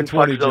you can even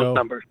fudge those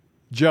numbers.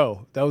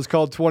 Joe, that was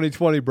called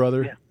 2020,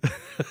 brother. Yeah.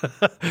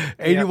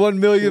 81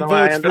 million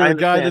votes for a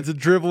guy that's a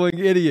dribbling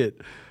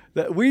idiot.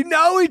 We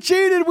know he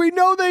cheated. We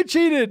know they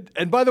cheated.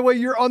 And by the way,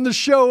 you're on the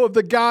show of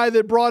the guy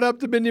that brought up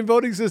Dominion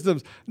voting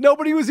systems.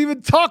 Nobody was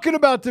even talking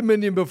about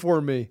Dominion before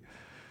me.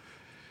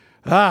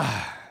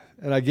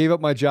 And I gave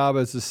up my job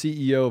as the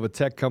CEO of a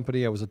tech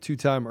company. I was a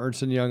 2-time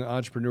Ernst & Young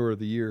Entrepreneur of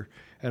the Year,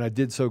 and I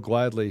did so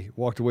gladly.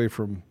 Walked away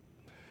from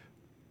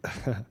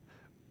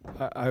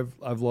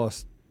I've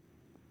lost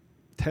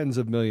tens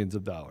of millions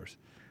of dollars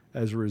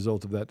as a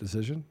result of that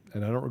decision,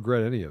 and I don't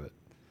regret any of it.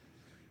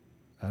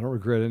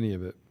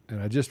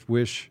 And I just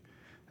wish,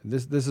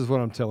 this is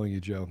what I'm telling you,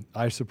 Joe,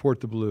 I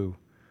support the blue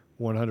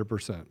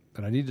 100%.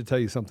 And I need to tell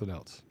you something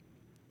else.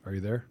 Are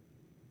you there?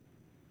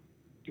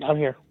 I'm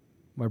here.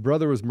 My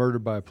brother was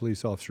murdered by a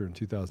police officer in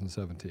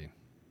 2017.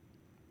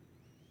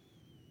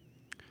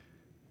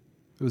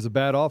 It was a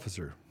bad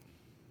officer.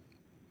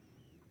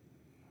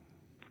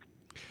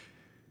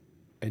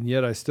 And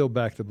yet I still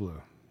back the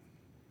blue.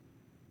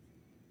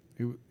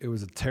 It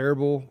was a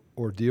terrible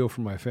ordeal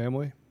for my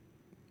family,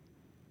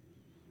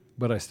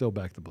 but I still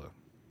back the blue.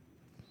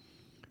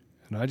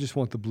 And I just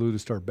want the blue to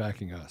start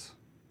backing us.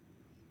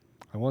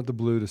 I want the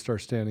blue to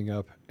start standing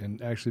up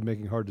and actually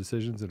making hard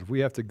decisions. And if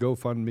we have to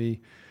GoFundMe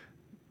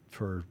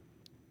for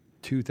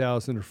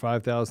 2,000 or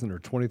 5,000 or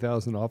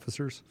 20,000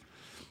 officers,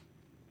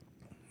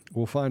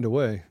 we'll find a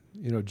way.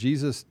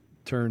 Jesus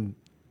turned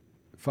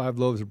 5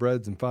 loaves of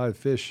bread and 5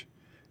 fish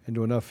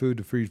into enough food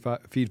to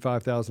feed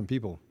 5,000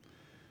 people.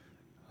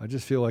 I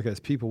just feel like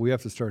as people, we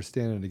have to start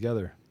standing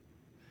together.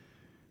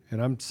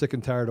 And I'm sick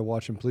and tired of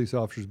watching police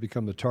officers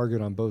become the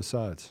target on both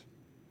sides.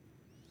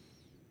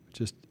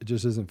 It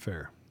just isn't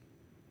fair.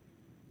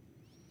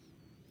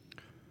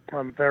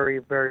 I'm very,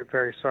 very,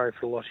 very sorry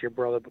for the loss of your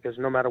brother, because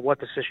no matter what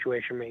the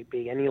situation may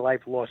be, any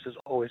life loss is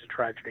always a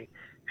tragedy.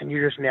 And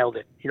you just nailed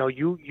it.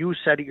 You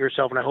said it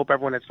yourself, and I hope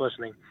everyone that's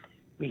listening,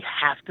 We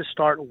have to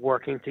start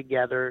working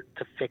together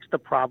to fix the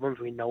problems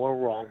we know are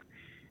wrong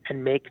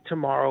and make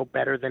tomorrow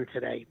better than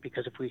today.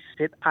 Because if we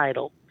sit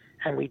idle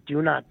and we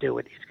do not do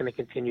it, it's going to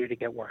continue to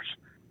get worse.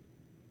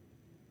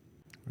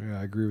 Yeah,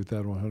 I agree with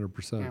that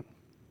 100%. Yeah.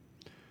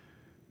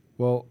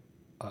 Well,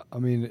 I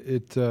mean,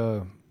 it's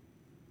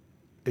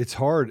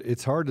hard.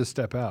 It's hard to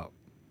step out.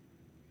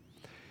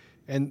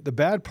 And the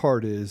bad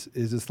part is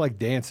it's like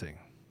dancing.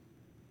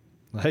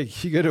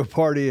 Like you go to a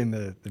party and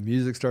the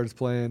music starts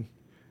playing,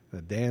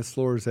 the dance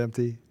floor is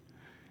empty.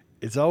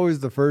 It's always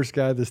the first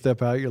guy to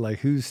step out. You're like,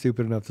 who's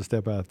stupid enough to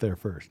step out there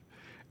first?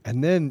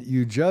 And then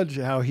you judge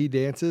how he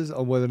dances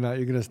on whether or not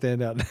you're going to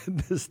stand out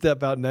and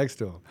step out next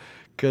to him.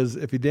 Because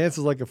if he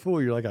dances like a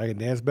fool, you're like, I can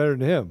dance better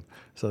than him.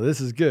 So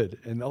this is good.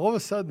 And all of a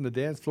sudden, the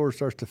dance floor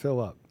starts to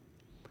fill up.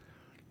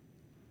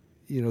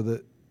 You know,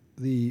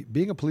 the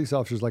being a police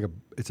officer is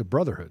it's a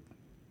brotherhood.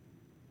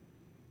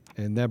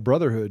 And that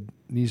brotherhood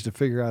needs to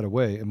figure out a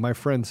way. And my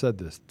friend said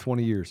this,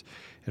 20 years.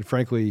 And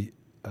frankly,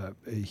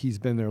 he's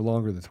been there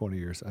longer than 20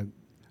 years.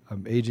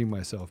 I'm aging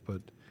myself,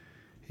 but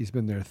he's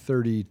been there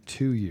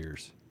 32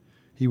 years.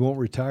 He won't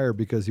retire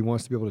because he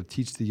wants to be able to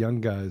teach the young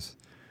guys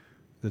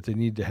that they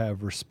need to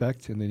have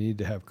respect and they need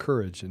to have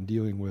courage in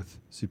dealing with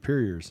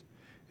superiors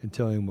and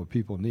telling them what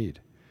people need.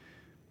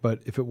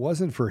 But if it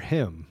wasn't for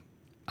him,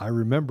 I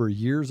remember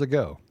years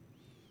ago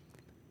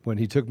when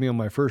he took me on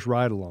my first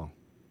ride along,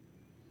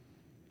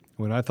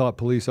 when I thought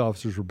police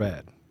officers were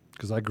bad,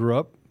 because I grew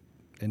up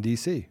in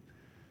D.C.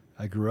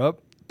 I grew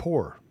up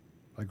poor.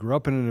 I grew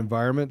up in an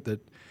environment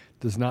that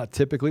does not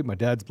typically, my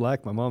dad's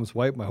black, my mom's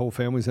white, my whole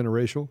family's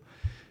interracial.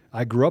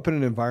 I grew up in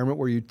an environment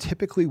where you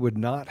typically would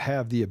not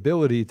have the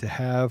ability to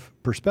have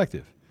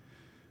perspective.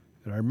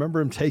 And I remember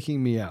him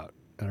taking me out.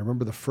 And I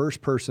remember the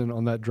first person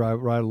on that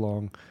ride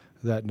along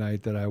that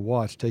night that I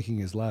watched taking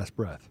his last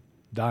breath,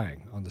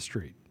 dying on the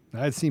street. I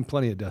had seen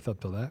plenty of death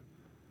up to that,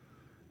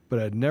 but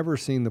I'd never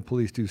seen the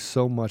police do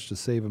so much to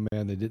save a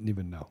man they didn't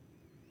even know.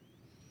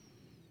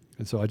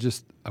 And so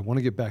I want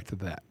to get back to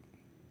that.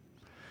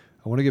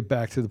 I want to get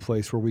back to the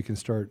place where we can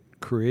start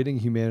creating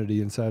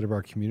humanity inside of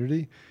our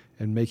community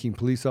and making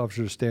police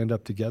officers stand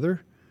up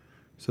together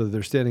so that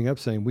they're standing up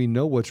saying, we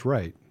know what's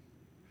right.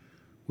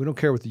 We don't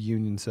care what the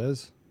union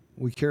says.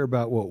 We care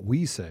about what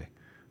we say.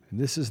 And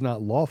this is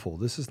not lawful.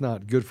 This is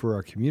not good for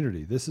our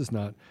community. This is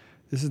not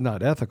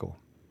ethical.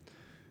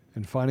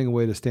 And finding a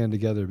way to stand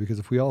together, because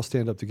if we all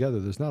stand up together,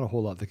 there's not a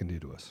whole lot they can do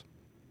to us.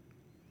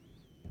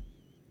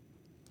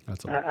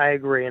 That's all. I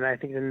agree, and I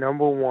think the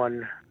number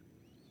one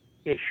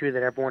issue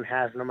that everyone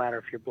has, no matter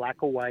if you're black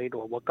or white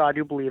or what God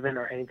you believe in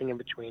or anything in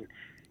between,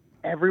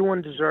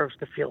 everyone deserves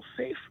to feel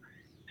safe.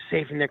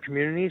 Safe in their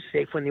communities,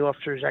 safe when the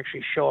officers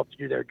actually show up to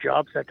do their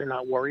jobs, that they're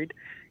not worried.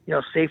 You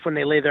know, safe when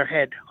they lay their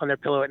head on their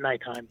pillow at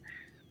nighttime.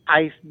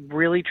 I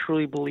really,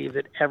 truly believe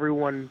that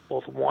everyone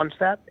both wants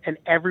that and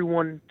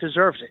everyone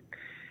deserves it.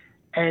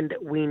 And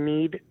we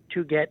need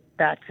to get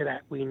back to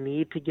that. We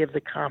need to give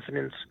the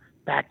confidence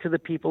back to the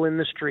people in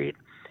the street,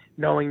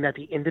 knowing that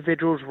the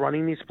individuals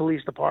running these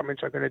police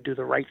departments are going to do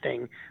the right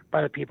thing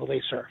by the people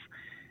they serve.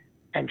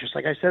 And just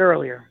like I said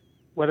earlier,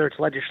 whether it's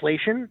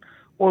legislation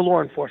or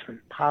law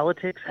enforcement,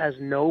 politics has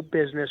no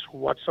business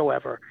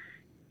whatsoever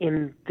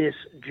in this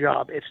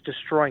job. It's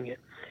destroying it.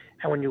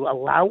 And when you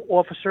allow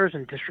officers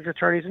and district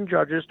attorneys and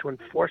judges to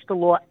enforce the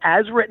law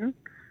as written,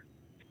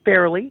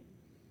 fairly,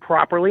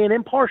 properly, and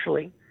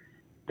impartially,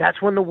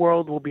 that's when the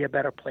world will be a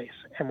better place.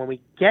 And when we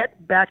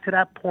get back to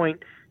that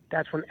point,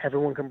 that's when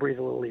everyone can breathe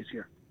a little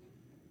easier.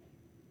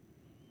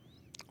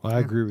 Well, I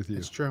agree with you.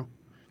 It's true.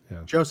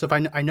 Yeah. Joseph,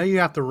 I know you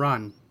have to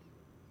run,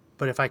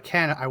 but if I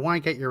can, I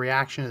want to get your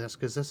reaction to this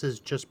because this is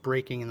just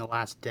breaking in the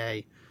last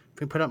day.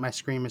 If we put up my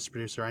screen, Mr.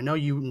 Producer, I know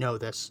you know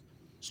this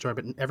story,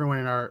 but everyone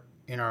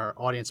in our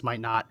audience might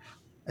not.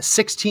 A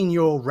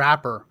 16-year-old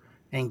rapper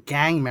and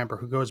gang member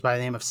who goes by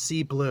the name of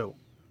C Blue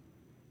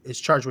is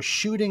charged with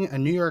shooting a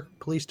New York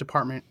Police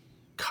Department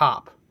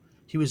cop.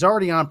 He was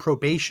already on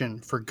probation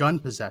for gun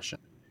possession,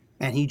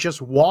 and he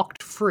just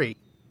walked free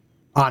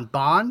on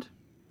bond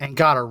and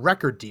got a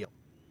record deal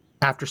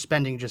after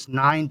spending just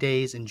 9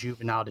 days in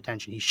juvenile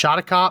detention. He shot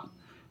a cop.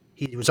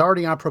 He was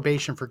already on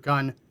probation for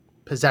gun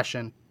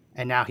possession,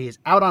 and now he is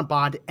out on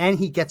bond, and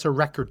he gets a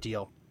record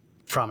deal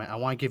from it. I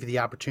want to give you the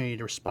opportunity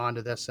to respond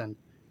to this, and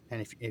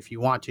if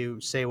you want to,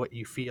 say what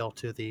you feel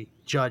to the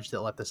judge that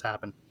let this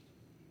happen.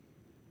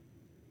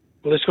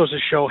 Well, this goes to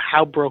show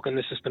how broken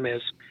the system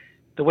is.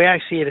 The way I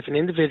see it, if an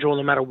individual,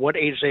 no matter what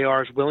age they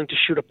are, is willing to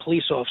shoot a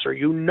police officer,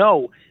 you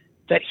know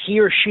that he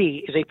or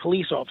she is a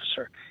police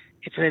officer.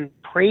 It's an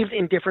depraved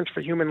indifference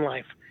for human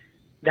life.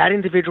 That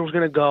individual is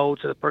going to go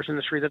to the person in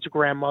the street that's a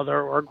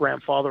grandmother or a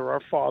grandfather or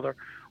a father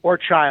or a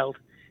child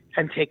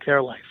and take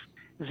their life.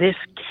 This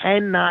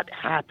cannot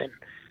happen.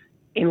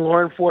 In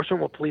law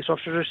enforcement, what police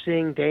officers are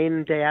seeing day in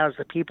and day out is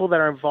the people that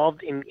are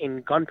involved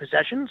in gun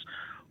possessions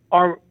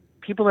are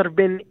people that have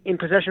been in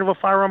possession of a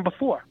firearm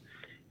before.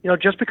 You know,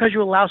 just because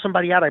you allow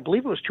somebody out, I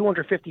believe it was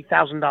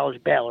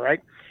 $250,000 bail, right?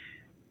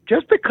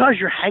 Just because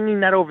you're hanging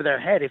that over their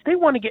head, if they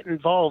want to get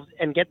involved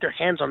and get their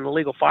hands on the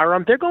legal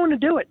firearm, they're going to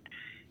do it.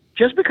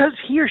 Just because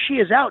he or she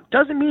is out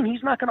doesn't mean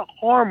he's not going to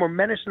harm or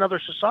menace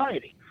another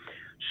society.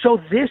 So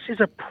this is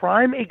a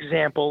prime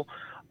example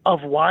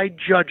of why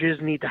judges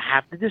need to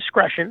have the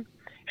discretion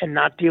and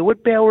not deal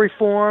with bail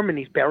reform and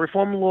these bail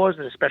reform laws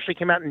that especially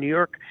came out in New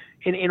York,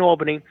 in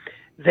Albany.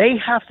 They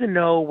have to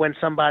know when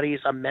somebody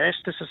is a menace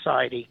to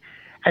society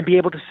and be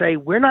able to say,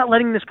 we're not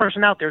letting this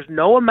person out. There's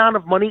no amount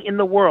of money in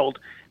the world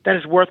that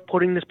is worth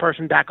putting this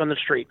person back on the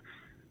street.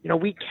 You know,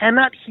 we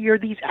cannot hear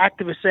these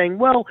activists saying,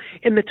 well,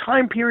 in the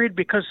time period,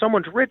 because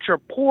someone's rich or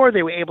poor,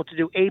 they were able to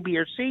do A, B,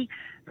 or C.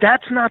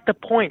 That's not the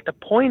point. The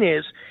point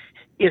is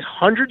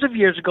hundreds of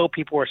years ago,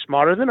 people were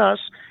smarter than us,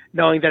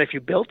 knowing that if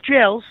you built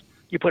jails,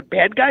 you put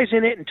bad guys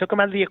in it and took them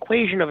out of the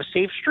equation of a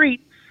safe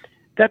street,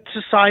 that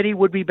society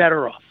would be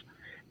better off.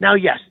 Now,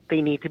 yes,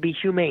 they need to be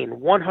humane,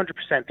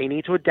 100%. They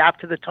need to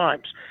adapt to the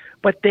times.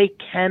 But they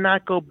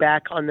cannot go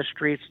back on the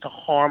streets to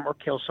harm or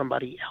kill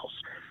somebody else.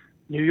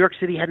 New York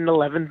City had an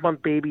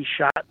 11-month baby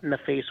shot in the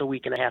face a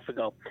week and a half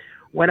ago.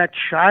 When a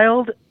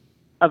child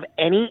of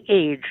any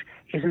age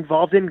is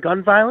involved in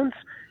gun violence,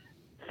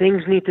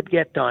 things need to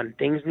get done.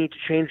 Things need to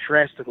change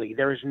drastically.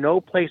 There is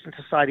no place in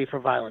society for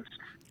violence.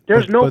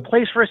 There's no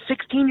place for a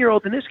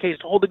 16-year-old in this case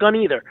to hold a gun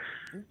either.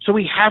 So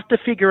we have to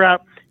figure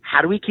out,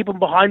 how do we keep them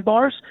behind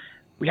bars?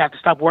 We have to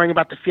stop worrying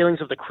about the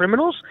feelings of the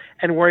criminals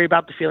and worry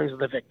about the feelings of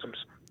the victims.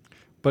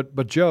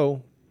 But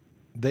Joe,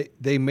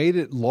 they made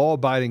it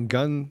law-abiding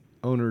gun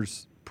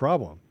owners'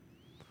 problem.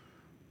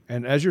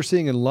 And as you're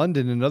seeing in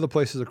London and other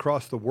places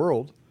across the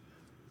world,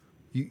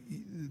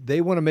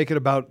 they want to make it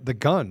about the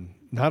gun,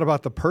 not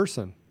about the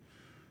person.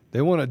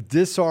 They want to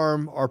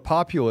disarm our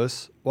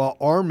populace while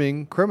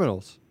arming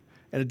criminals.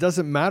 And it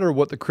doesn't matter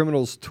what the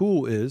criminal's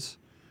tool is.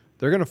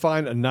 They're going to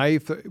find a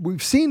knife.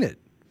 We've seen it.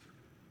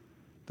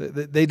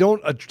 They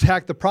don't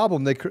attack the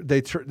problem. They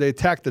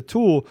attack the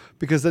tool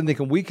because then they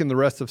can weaken the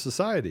rest of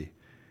society.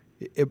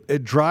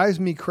 It drives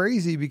me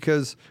crazy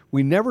because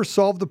we never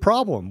solve the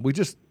problem. We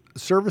just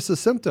service a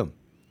symptom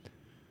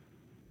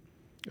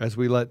as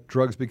we let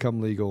drugs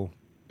become legal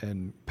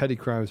and petty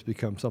crimes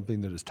become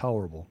something that is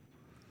tolerable.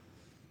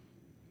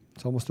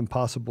 It's almost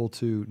impossible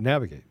to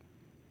navigate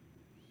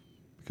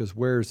because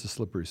where is the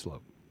slippery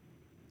slope?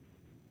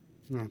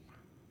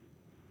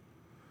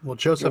 Well,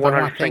 Joseph, I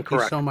want to thank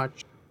you so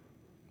much.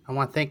 I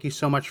want to thank you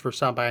so much for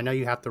stopping by. I know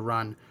you have to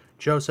run.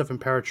 Joseph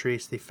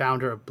Imperatrice, the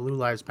founder of Blue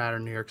Lives Matter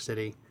in New York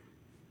City.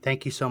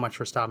 Thank you so much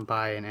for stopping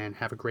by and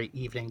have a great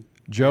evening.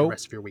 Joe, and the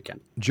rest of your weekend.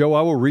 Joe,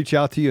 I will reach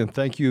out to you and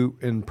thank you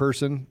in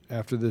person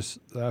after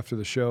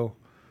the show.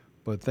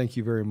 But thank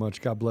you very much.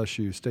 God bless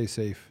you. Stay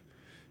safe.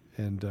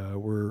 And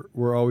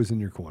we're always in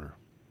your corner.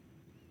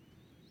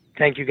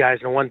 Thank you, guys.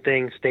 And one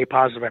thing, stay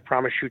positive. I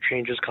promise you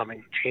change is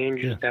coming.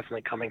 Change is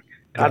definitely coming.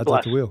 God bless.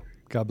 At the wheel.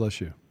 God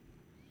bless you.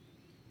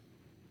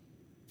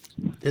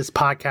 This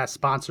podcast is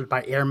sponsored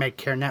by AirMed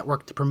Care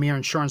Network, the premier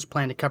insurance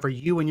plan to cover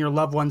you and your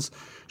loved ones.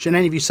 Should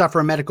any of you suffer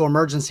a medical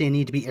emergency and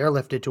need to be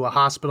airlifted to a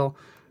hospital,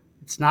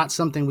 it's not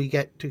something we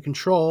get to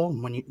control.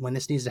 When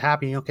this needs to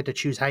happen, you don't get to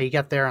choose how you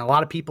get there. And a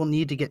lot of people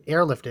need to get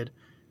airlifted,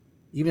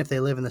 even if they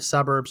live in the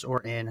suburbs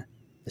or in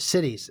the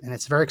cities. And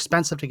it's very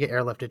expensive to get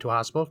airlifted to a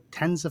hospital,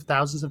 tens of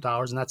thousands of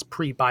dollars, and that's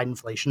pre-Biden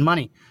inflation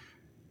money.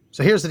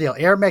 So here's the deal.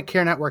 AirMed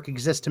Care Network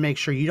exists to make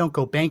sure you don't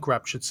go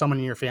bankrupt should someone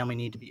in your family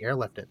need to be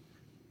airlifted.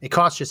 It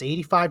costs just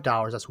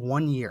 $85. That's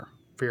 1 year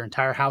for your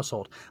entire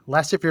household.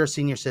 Less if you're a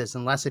senior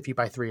citizen, less if you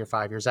buy 3 or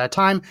 5 years at a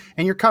time,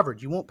 and you're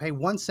covered. You won't pay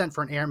 1 cent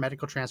for an air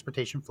medical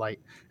transportation flight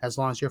as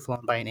long as you're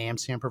flown by an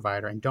AMCM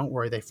provider. And don't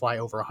worry, they fly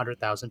over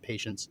 100,000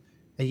 patients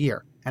a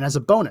year. And as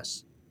a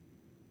bonus,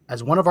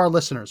 as one of our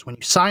listeners, when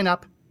you sign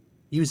up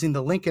using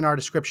the link in our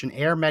description,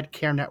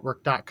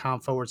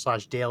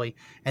 airmedcarenetwork.com/daily,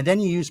 and then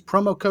you use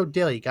promo code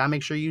daily, you got to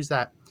make sure you use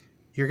that,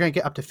 you're going to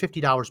get up to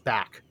 $50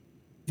 back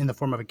in the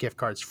form of a gift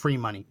card. It's free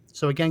money.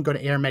 So again, go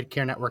to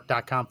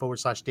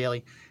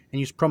airmedcarenetwork.com/daily and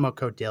use promo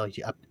code daily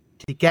to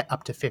get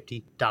up to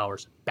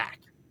 $50 back.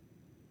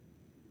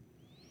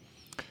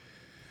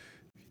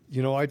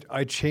 You know,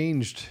 I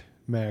changed,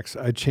 Max.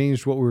 I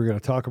changed what we were going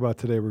to talk about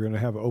today. We're going to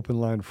have an open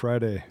line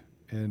Friday,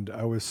 and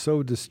I was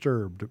so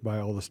disturbed by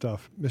all the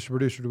stuff. Mr.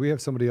 Producer, do we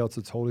have somebody else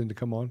that's holding to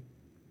come on?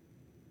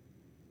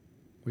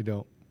 We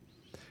don't.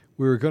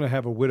 We were going to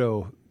have a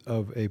widow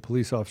of a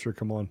police officer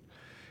come on.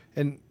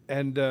 And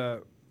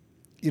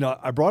you know,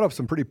 I brought up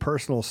some pretty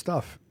personal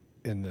stuff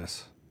in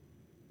this.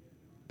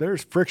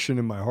 There's friction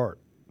in my heart.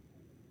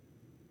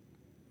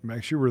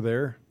 Max, you were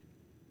there.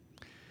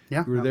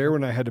 Yeah. You were there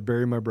when I had to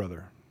bury my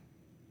brother.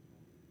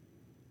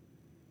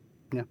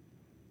 Yeah.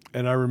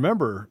 And I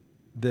remember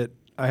that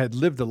I had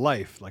lived a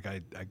life. Like I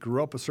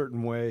grew up a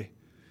certain way.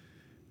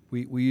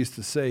 We used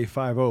to say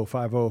 5-0,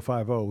 5-0,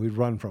 5-0. We'd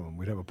run from them.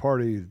 We'd have a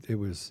party.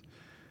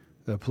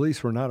 The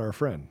police were not our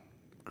friend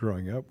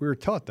growing up. We were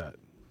taught that.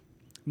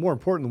 More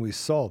importantly, we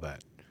saw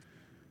that.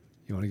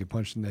 You want to get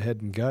punched in the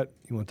head and gut?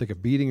 You want to take a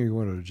beating, or you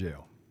want to go to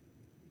jail?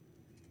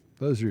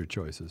 Those are your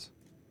choices.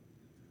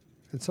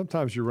 And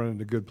sometimes you're running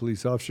a good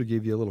police officer,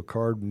 gave you a little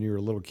card when you were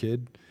a little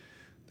kid.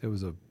 It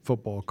was a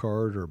football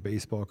card or a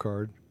baseball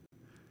card.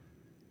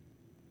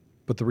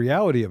 But the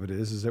reality of it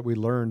is that we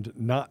learned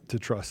not to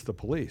trust the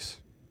police.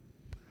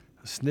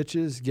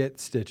 Snitches get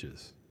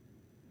stitches.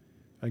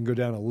 I can go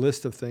down a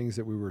list of things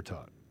that we were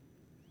taught.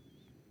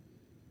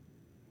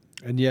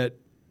 And yet,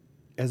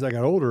 as I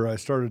got older, I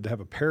started to have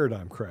a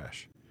paradigm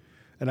crash.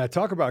 And I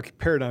talk about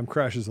paradigm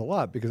crashes a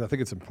lot because I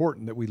think it's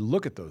important that we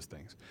look at those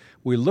things.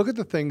 We look at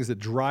the things that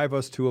drive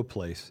us to a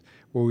place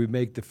where we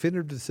make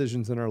definitive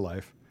decisions in our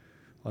life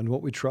on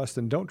what we trust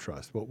and don't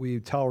trust, what we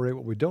tolerate,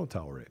 what we don't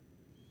tolerate.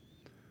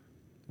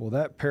 Well,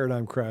 that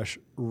paradigm crash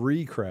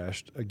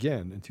re-crashed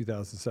again in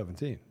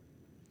 2017.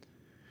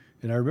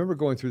 And I remember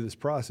going through this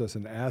process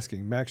and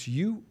asking, Max,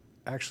 you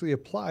actually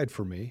applied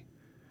for me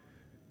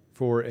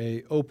for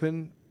a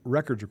open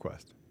records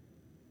request.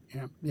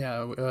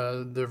 Yeah,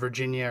 the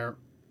Virginia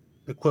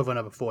equivalent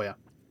of a FOIA.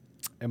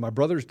 And my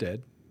brother's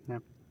dead. Yeah.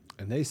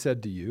 And they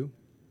said to you,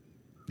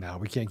 no,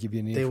 we can't give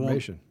you any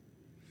information.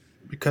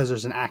 Because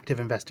there's an active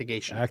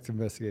investigation. Active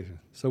investigation.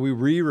 So we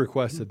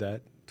re-requested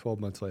that 12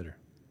 months later.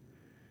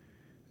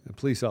 The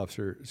police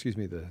officer,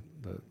 the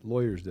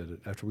lawyers did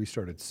it after we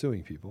started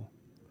suing people.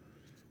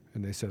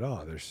 And they said,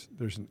 oh,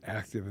 there's an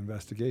active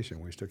investigation.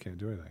 We still can't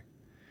do anything.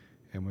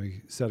 And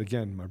we said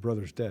again, my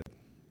brother's dead.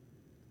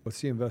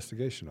 What's the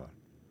investigation on?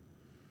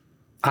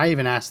 I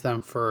even asked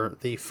them for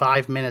the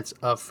 5 minutes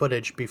of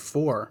footage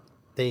before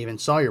they even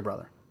saw your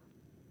brother.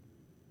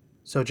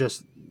 So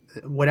just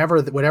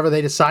whatever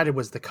they decided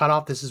was the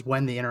cutoff, this is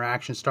when the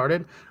interaction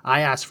started.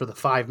 I asked for the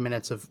 5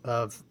 minutes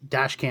of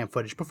dash cam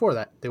footage before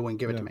that. They wouldn't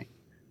give it to me.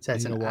 So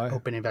it's an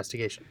open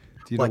investigation.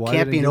 Well, it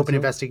can't be an open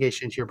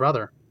investigation into your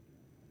brother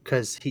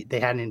because they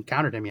hadn't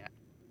encountered him yet.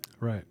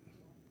 Right.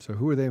 So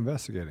who are they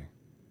investigating?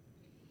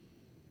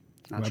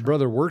 Not My sure.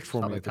 brother worked for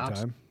me Probably at the cops.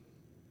 time.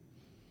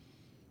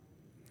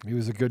 He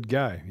was a good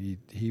guy.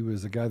 He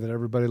was a guy that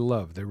everybody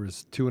loved. There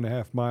was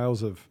 2.5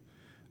 miles of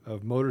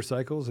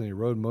motorcycles, and he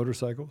rode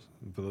motorcycles.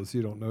 And for those of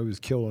you who don't know, he was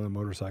killed on a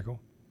motorcycle.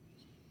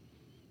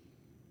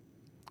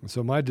 And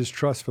so my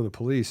distrust for the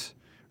police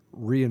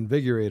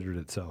reinvigorated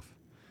itself.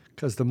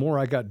 Because the more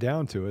I got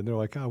down to it, they're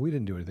like, oh, we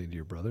didn't do anything to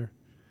your brother.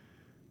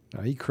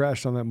 Now, he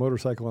crashed on that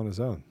motorcycle on his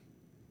own.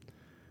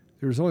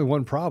 There was only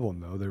one problem,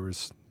 though. There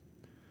was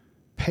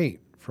paint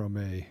from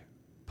a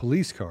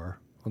police car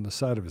on the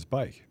side of his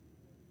bike.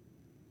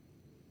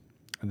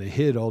 And they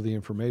hid all the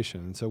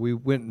information. And so we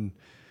went and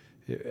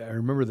I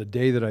remember the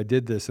day that I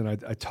did this, and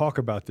I talk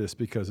about this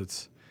because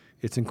it's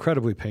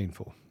incredibly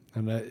painful.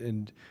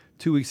 And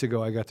 2 weeks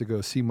ago, I got to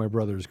go see my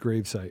brother's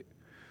gravesite.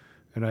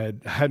 And I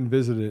hadn't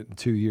visited it in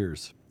 2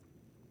 years.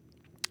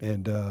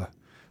 And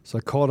so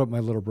I called up my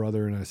little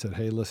brother and I said,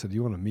 hey, listen, do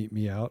you want to meet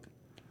me out?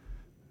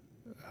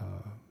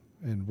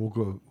 And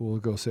we'll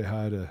go say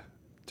hi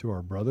to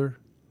our brother.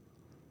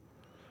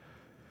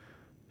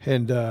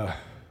 And I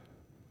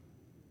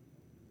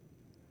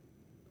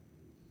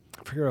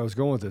forget where I was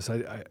going with this.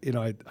 I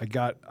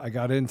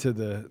got into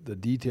the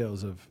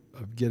details of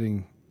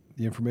getting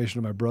the information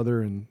of my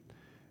brother, and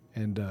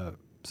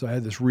so I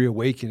had this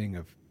reawakening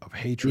of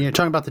hatred. You're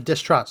talking about the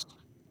distrust.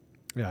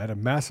 Yeah, I had a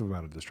massive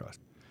amount of distrust.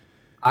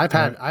 I've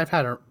had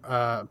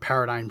a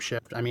paradigm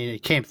shift. I mean,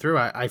 it came through.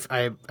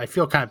 I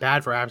feel kind of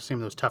bad for asking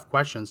those tough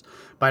questions,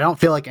 but I don't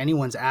feel like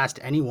anyone's asked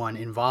anyone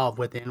involved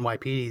with the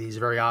NYPD these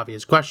very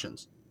obvious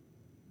questions,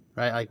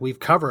 right? Like we've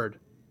covered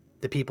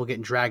the people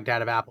getting dragged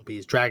out of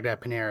Applebee's, dragged out of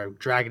Panera,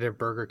 dragged out of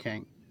Burger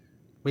King.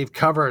 We've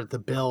covered the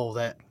bill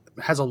that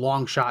has a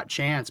long shot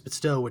chance, but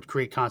still would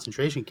create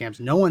concentration camps.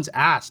 No one's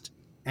asked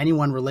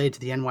anyone related to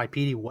the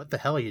NYPD, what the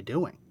hell are you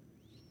doing?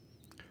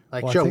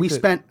 Like, Well, Joe, we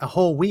spent a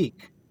whole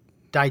week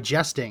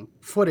digesting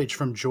footage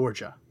from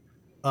Georgia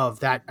of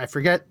that. I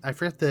forget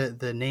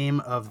the name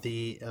of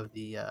the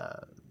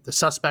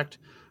suspect,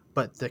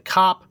 but the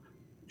cop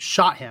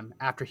shot him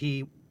after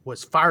he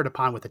was fired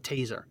upon with a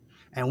taser.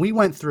 And we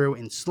went through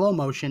in slow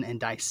motion and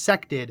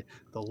dissected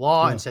the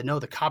law and said, no,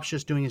 the cop's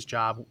just doing his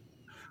job.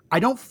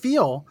 I don't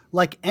feel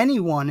like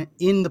anyone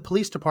in the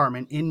police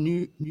department in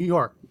New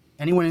York,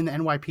 anyone in the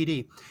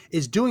NYPD,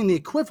 is doing the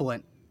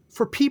equivalent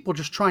for people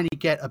just trying to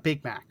get a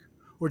Big Mac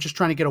or just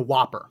trying to get a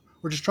Whopper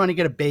or just trying to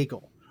get a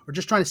bagel or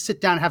just trying to sit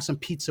down and have some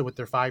pizza with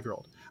their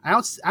 5-year-old. I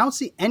don't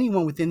see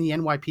anyone within the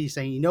NYPD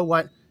saying, you know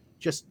what,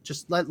 just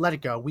let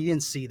it go. We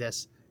didn't see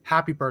this.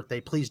 Happy birthday.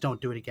 Please don't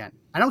do it again.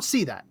 I don't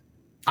see that.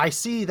 I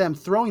see them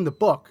throwing the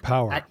book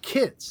at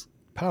kids.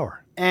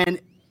 Power. And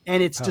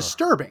it's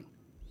disturbing.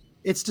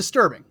 It's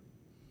disturbing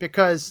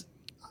because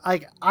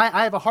I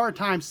have a hard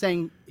time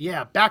saying,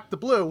 yeah, back the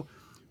blue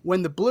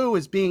when the blue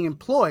is being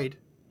employed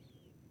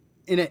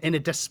in a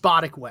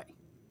despotic way.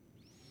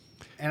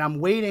 And I'm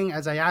waiting,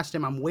 as I asked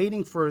him, I'm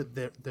waiting for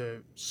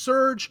the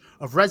surge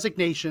of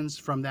resignations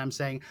from them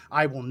saying,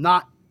 I will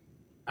not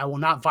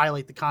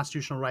violate the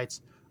constitutional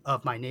rights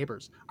of my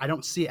neighbors. I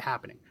don't see it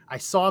happening. I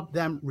saw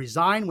them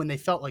resign when they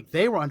felt like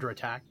they were under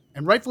attack,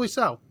 and rightfully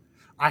so.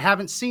 I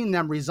haven't seen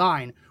them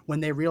resign when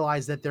they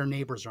realize that their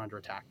neighbors are under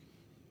attack.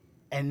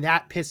 And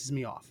that pisses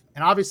me off.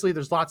 And obviously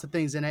there's lots of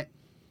things in it.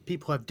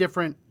 People have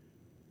different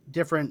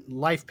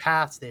life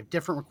paths. They have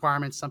different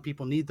requirements. Some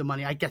people need the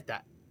money. I get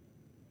that.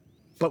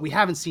 But we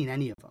haven't seen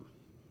any of them.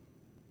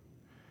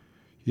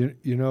 You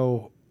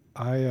know,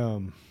 I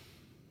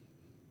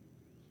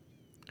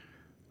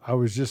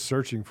was just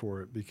searching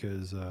for it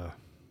because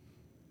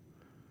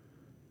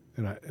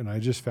and I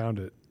just found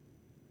it,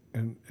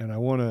 and I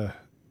want to.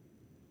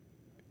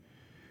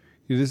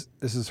 This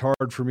is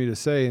hard for me to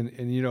say,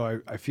 and you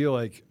know, I feel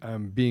like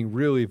I'm being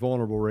really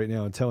vulnerable right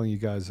now and telling you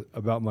guys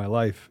about my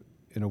life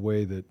in a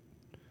way that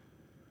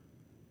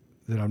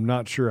I'm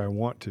not sure I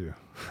want to.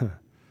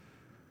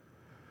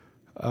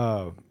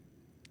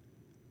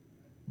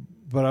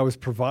 But I was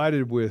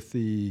provided with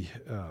the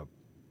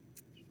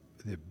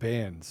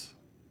bands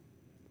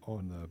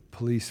on the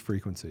police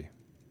frequency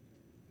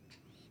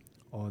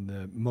on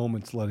the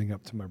moments leading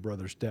up to my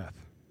brother's death,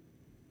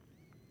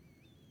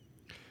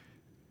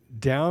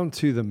 down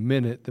to the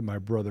minute that my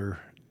brother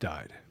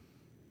died,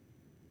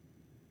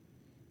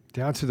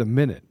 down to the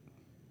minute.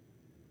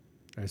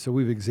 And so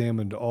we've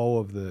examined all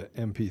of the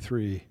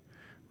MP3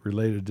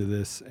 related to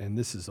this, and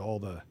this is all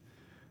the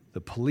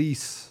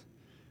police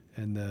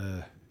and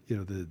the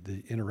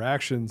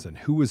interactions and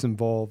who was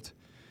involved.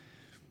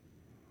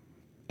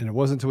 And it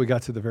wasn't until we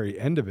got to the very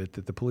end of it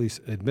that the police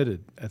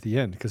admitted at the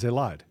end, because they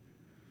lied.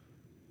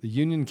 The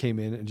union came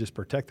in and just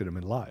protected him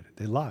and lied.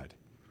 They lied.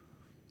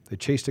 They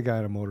chased a guy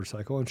on a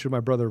motorcycle. And should my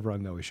brother have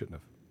run? No, he shouldn't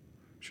have.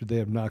 Should they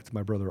have knocked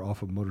my brother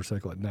off of a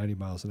motorcycle at 90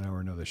 miles an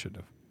hour? No, they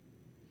shouldn't have.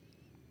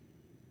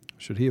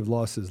 Should he have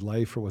lost his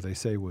life for what they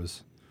say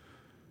was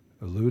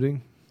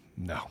eluding?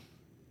 No.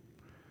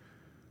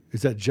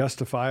 Is that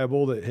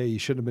justifiable that, hey, you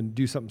shouldn't have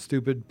do something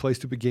stupid, play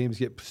stupid games,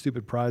 get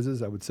stupid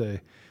prizes? I would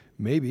say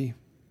maybe.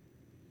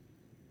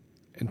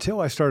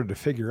 Until I started to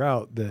figure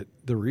out that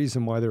the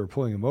reason why they were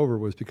pulling him over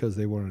was because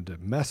they wanted to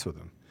mess with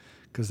him,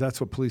 because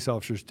that's what police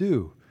officers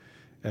do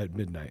at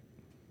midnight.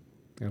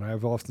 And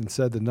I've often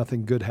said that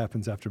nothing good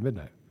happens after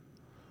midnight.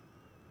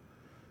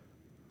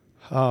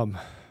 But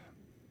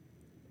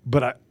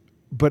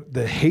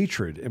the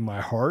hatred in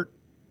my heart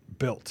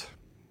built.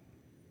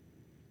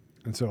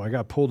 And so I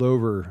got pulled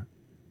over,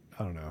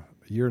 I don't know,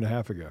 a year and a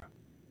half ago.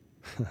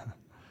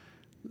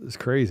 It's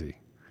crazy.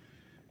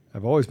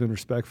 I've always been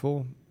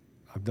respectful.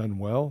 I've done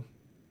well.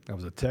 I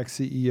was a tech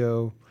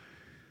CEO.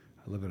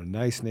 I live in a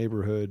nice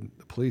neighborhood.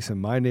 The police in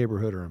my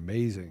neighborhood are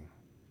amazing.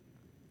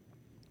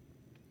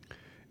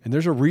 And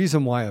there's a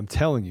reason why I'm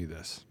telling you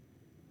this.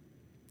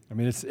 I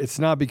mean, it's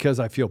not because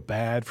I feel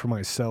bad for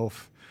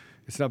myself.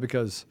 It's not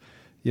because,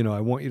 you know, I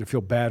want you to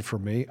feel bad for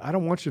me. I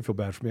don't want you to feel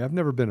bad for me. I've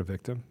never been a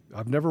victim.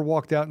 I've never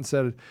walked out and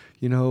said,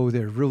 you know,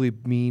 they're really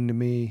mean to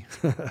me.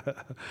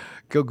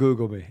 Go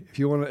Google me. If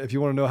you want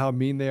to know how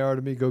mean they are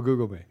to me, go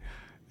Google me.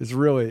 It's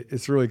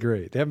really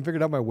great. They haven't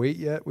figured out my weight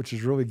yet, which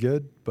is really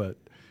good. But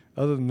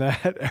other than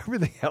that,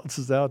 everything else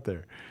is out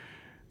there.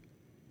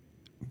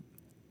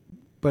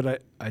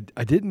 But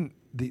I didn't,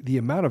 the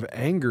amount of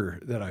anger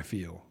that I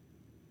feel.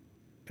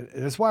 And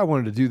that's why I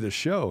wanted to do this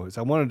show. Is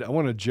I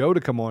wanted Joe to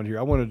come on here.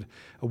 I wanted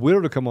a widow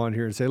to come on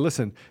here and say,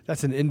 listen,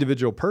 that's an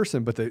individual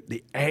person, but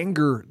the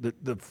anger,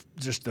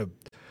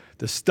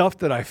 the stuff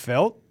that I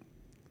felt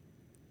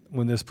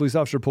when this police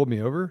officer pulled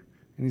me over,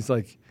 and he's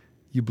like,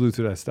 you blew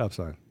through that stop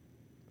sign.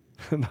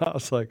 And I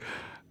was like,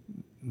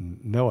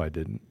 no, I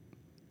didn't.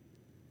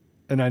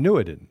 And I knew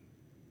I didn't.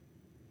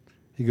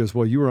 He goes,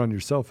 well, you were on your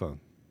cell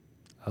phone.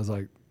 I was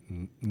like,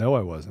 no,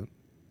 I wasn't.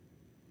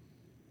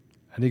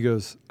 And he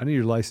goes, I need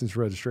your license and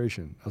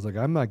registration. I was like,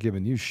 I'm not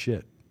giving you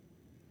shit.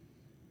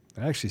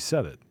 I actually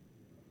said it.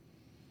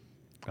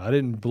 I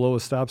didn't blow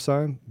a stop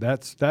sign.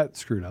 That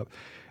screwed up.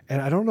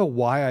 And I don't know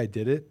why I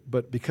did it,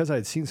 but because I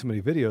had seen so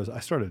many videos, I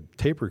started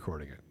tape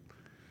recording it.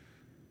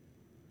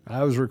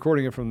 I was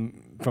recording it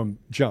from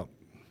jump.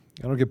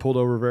 I don't get pulled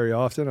over very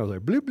often. I was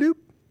like, bloop, bloop.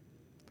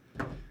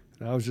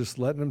 And I was just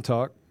letting him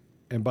talk.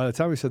 And by the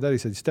time he said that, he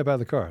said, step out of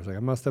the car. I was like,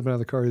 I'm not stepping out of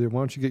the car either.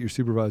 Why don't you get your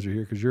supervisor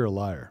here, because you're a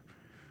liar.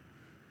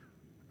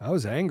 I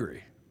was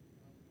angry.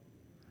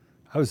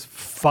 I was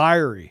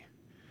fiery.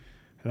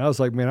 And I was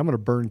like, man, I'm going to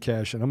burn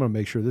cash, and I'm going to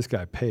make sure this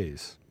guy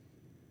pays.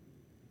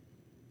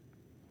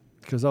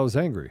 Because I was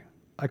angry.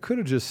 I could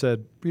have just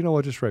said, you know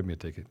what, just write me a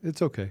ticket.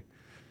 It's okay.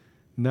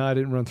 No, I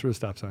didn't run through a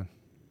stop sign.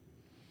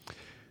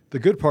 The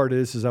good part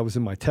is I was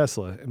in my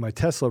Tesla, and my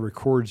Tesla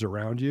records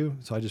around you.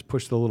 So I just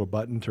pushed the little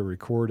button to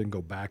record and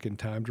go back in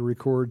time to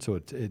record. So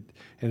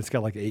it's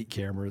got like 8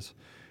 cameras.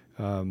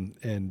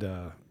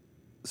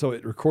 So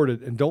it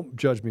recorded, and don't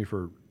judge me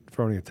for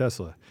owning a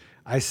Tesla.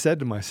 I said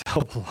to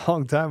myself a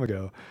long time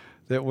ago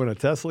that when a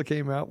Tesla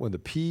came out, when the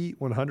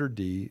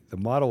P100D, the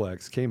Model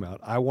X came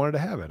out, I wanted to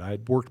have it. I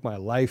had worked my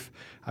life.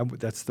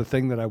 That's the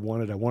thing that I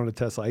wanted. I wanted a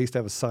Tesla. I used to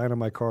have a sign on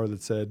my car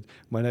that said,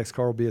 my next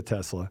car will be a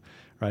Tesla,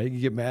 right? You can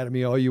get mad at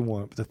me all you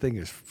want, but the thing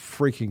is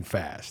freaking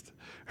fast,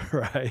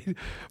 right?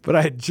 But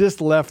I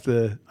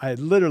had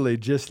literally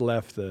just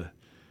left the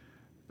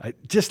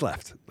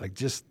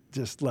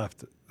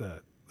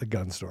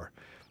gun store.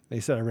 They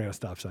said I ran a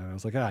stop sign. I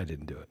was like, I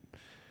didn't do it.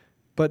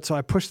 But so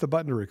I pushed the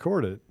button to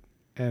record it,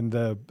 and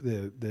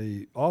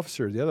the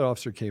other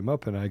officer came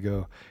up, and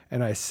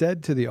I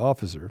said to the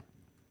officer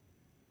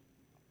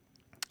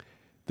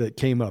that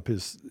came up,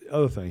 his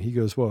other thing, he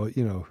goes, well,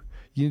 you know,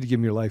 you need to give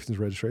me your license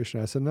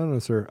registration. I said, no,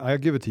 sir, I'll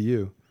give it to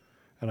you.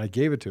 And I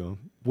gave it to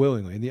him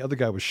willingly. And the other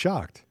guy was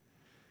shocked.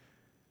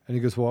 And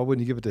he goes, well, why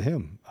wouldn't you give it to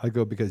him? I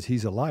go, because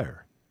he's a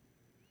liar.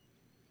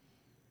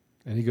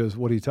 And he goes,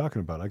 what are you talking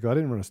about? I go, I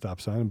didn't run a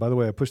stop sign. And by the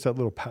way, I pushed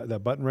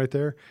that button right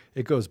there.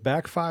 It goes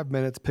back 5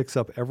 minutes, picks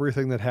up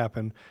everything that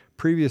happened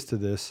previous to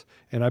this.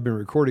 And I've been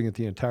recording it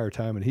the entire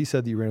time. And he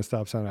said that you ran a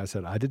stop sign. I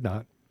said, I did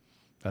not.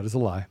 That is a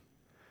lie.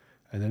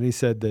 And then he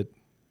said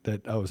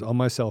that I was on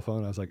my cell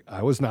phone. I was like,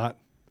 I was not.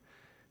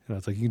 And I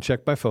was like, you can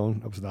check my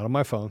phone. I was not on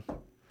my phone.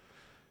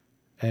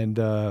 And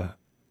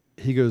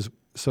he goes,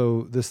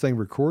 so this thing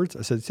records?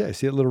 I said, yeah,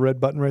 see that little red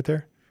button right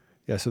there?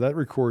 Yeah, so that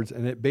records,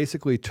 and it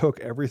basically took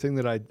everything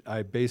that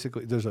I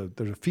basically, there's a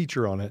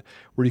feature on it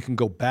where you can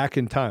go back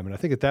in time. And I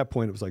think at that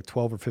point it was like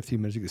 12 or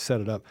 15 minutes, you could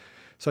set it up.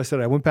 So I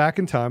said, I went back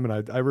in time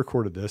and I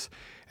recorded this.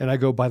 And I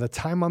go, by the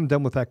time I'm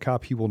done with that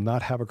cop, he will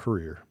not have a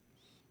career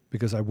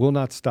because I will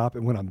not stop.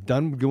 And when I'm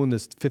done doing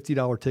this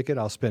 $50 ticket,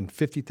 I'll spend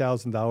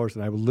 $50,000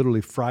 and I will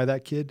literally fry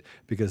that kid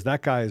because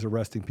that guy is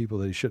arresting people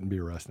that he shouldn't be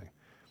arresting.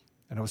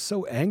 And I was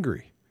so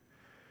angry.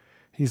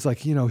 He's like,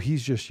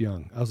 he's just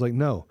young. I was like,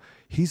 no,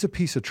 he's a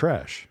piece of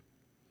trash.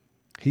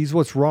 He's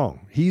what's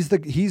wrong. He's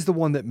the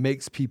one that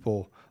makes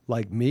people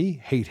like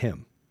me hate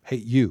him,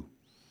 hate you.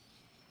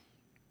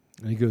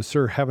 And he goes,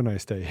 sir, have a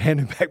nice day.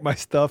 Handing back my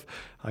stuff.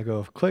 I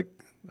go, click.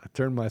 I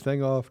turned my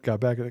thing off, got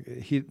back.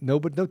 No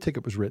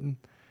ticket was written.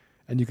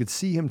 And you could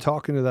see him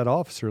talking to that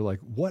officer like,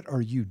 what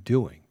are you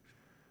doing?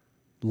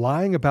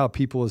 Lying about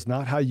people is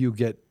not how you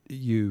get,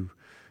 you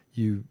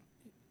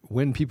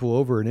win people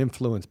over and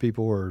influence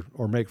people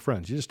or make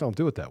friends. You just don't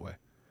do it that way.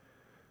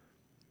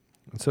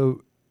 And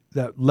so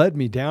that led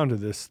me down to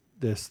this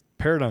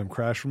paradigm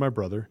crash from my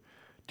brother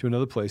to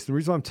another place. The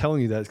reason why I'm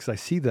telling you that is because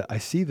I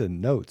see the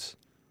notes.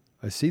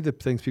 I see the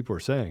things people are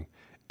saying.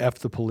 F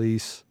the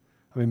police.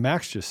 I mean,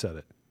 Max just said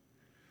it.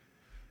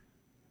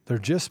 They're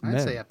just men.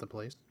 I'd say F the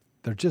police.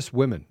 They're just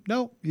women.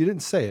 No, you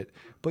didn't say it.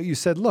 But you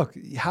said, look,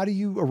 how do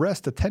you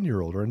arrest a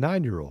 10-year-old or a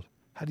 9-year-old?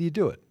 How do you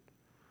do it?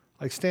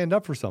 Like, stand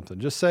up for something.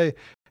 Just say,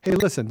 hey,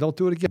 listen, don't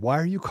do it again. Why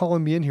are you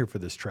calling me in here for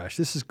this trash?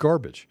 This is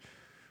garbage,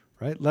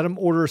 right? Let him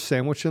order a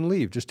sandwich and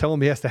leave. Just tell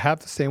him he has to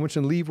have the sandwich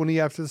and leave when he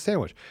has the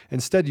sandwich.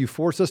 Instead, you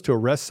force us to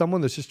arrest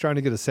someone that's just trying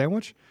to get a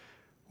sandwich?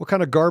 What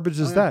kind of garbage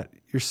is that?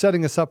 You're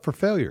setting us up for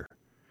failure.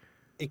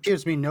 It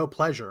gives me no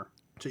pleasure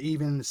to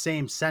even in the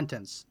same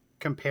sentence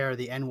compare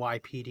the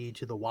NYPD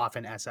to the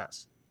Waffen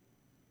SS.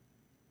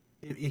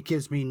 It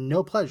gives me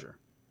no pleasure,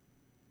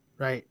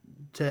 right,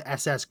 to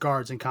SS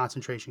guards in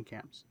concentration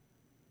camps.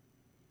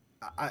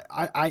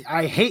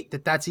 I hate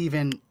that that's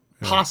even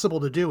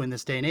possible to do in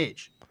this day and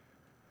age.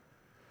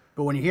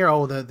 But when you hear,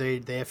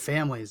 they have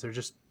families, they're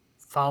just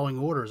following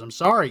orders. I'm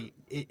sorry.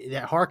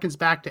 That harkens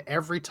back to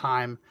every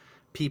time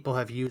people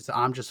have used the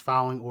I'm just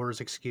following orders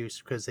excuse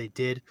because they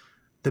did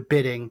the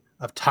bidding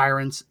of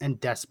tyrants and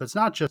despots,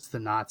 not just the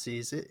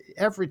Nazis.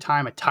 Every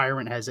time a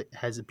tyrant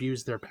has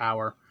abused their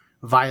power,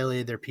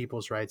 violated their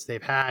people's rights,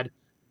 they've had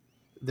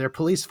their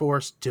police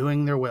force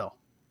doing their will.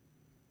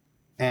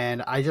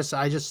 And I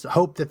just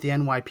hope that the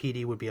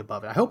NYPD would be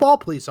above it. I hope all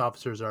police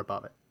officers are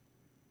above it.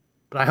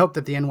 But I hope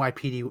that the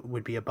NYPD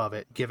would be above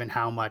it, given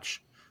how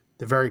much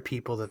the very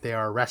people that they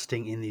are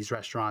arresting in these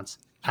restaurants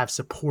have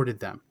supported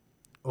them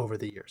over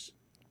the years.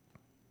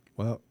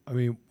 Well, I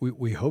mean,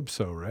 we hope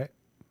so, right?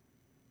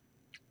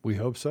 We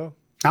hope so.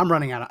 I'm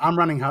running out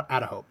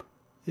of hope.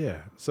 Yeah.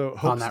 So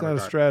hope's not a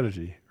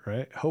strategy,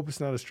 right? Hope is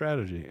not a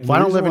strategy. Well, I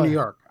don't live in New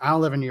York. I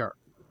don't live in New York.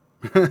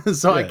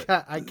 So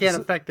yeah. I can't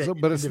affect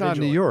it. But it's not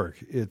New York.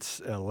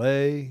 It's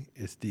LA.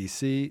 It's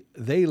DC.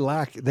 They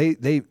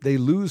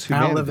lose humanity. I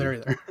don't live there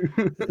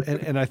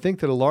either. and I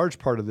think that a large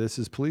part of this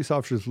is police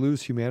officers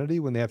lose humanity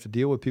when they have to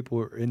deal with people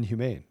who are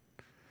inhumane.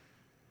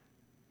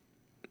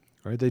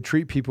 Right? They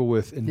treat people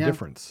with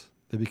indifference.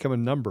 Yeah. They become a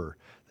number.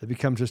 They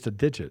become just a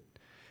digit.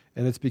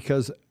 And it's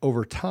because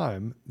over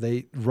time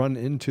they run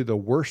into the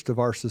worst of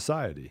our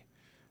society.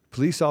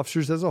 Police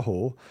officers as a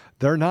whole,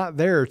 they're not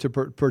there to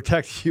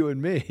protect you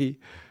and me.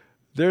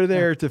 They're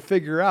there to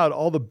figure out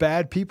all the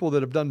bad people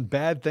that have done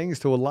bad things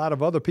to a lot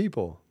of other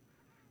people.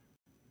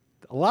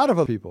 A lot of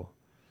other people.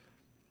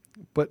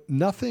 But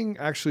nothing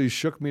actually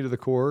shook me to the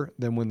core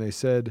than when they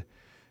said,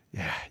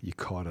 yeah, you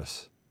caught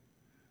us.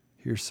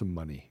 Here's some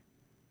money.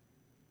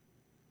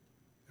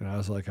 And I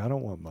was like, I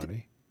don't want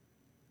money.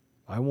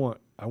 I want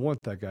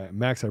that guy.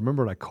 Max, I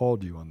remember when I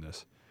called you on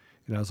this.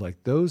 And I was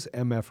like, those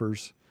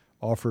MFers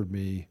offered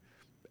me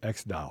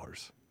X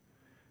dollars.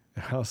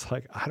 And I was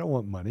like, I don't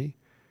want money.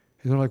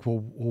 And they're like, well,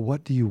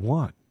 what do you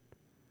want?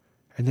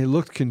 And they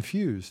looked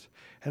confused.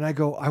 And I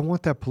go, I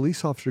want that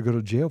police officer to go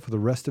to jail for the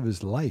rest of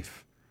his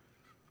life.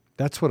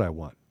 That's what I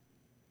want.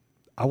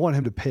 I want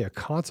him to pay a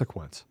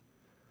consequence.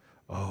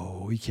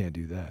 Oh, we can't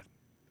do that.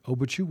 Oh,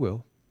 but you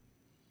will.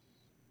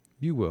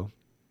 You will.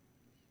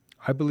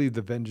 I believe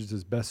that vengeance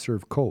is best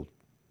served cold.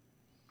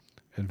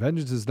 And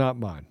vengeance is not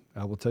mine.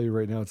 I will tell you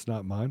right now, it's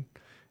not mine.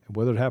 And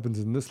whether it happens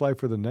in this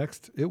life or the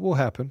next, it will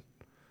happen.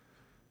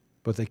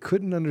 But they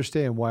couldn't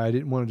understand why I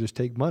didn't want to just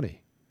take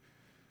money.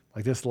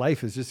 Like this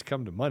life has just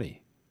come to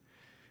money.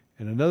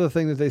 And another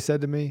thing that they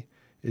said to me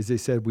is they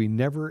said, we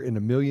never in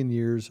a million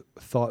years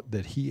thought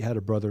that he had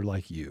a brother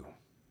like you.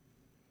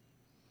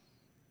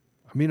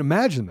 I mean,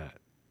 imagine that.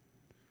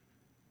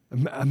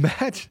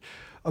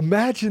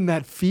 Imagine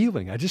that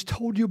feeling. I just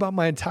told you about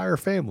my entire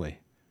family.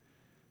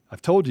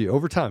 I've told you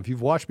over time, if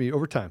you've watched me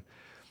over time,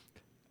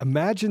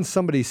 imagine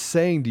somebody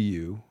saying to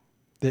you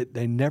that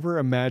they never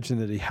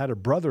imagined that he had a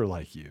brother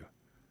like you.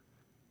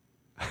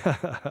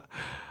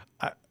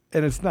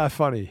 And it's not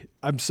funny.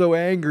 I'm so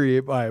angry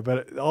by it,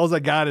 but all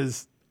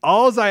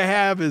I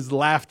have is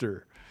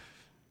laughter.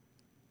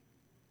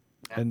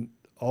 And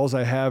all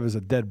I have is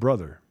a dead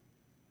brother.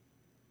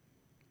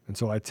 And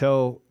so I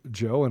tell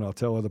Joe and I'll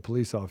tell other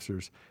police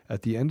officers,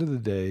 at the end of the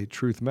day,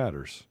 truth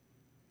matters.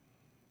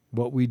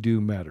 What we do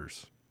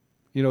matters.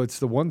 You know, it's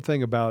the one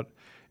thing about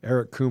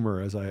Eric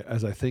Coomer,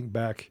 as I think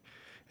back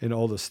in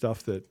all the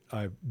stuff that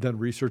I've done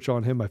research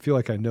on him, I feel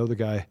like I know the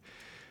guy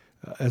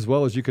as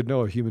well as you could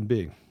know a human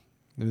being.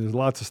 And there's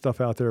lots of stuff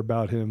out there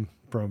about him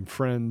from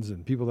friends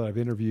and people that I've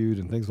interviewed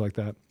and things like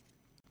that,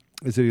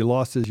 is that he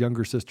lost his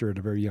younger sister at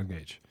a very young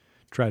age,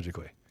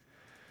 tragically.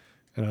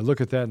 And I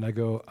look at that and I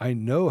go, I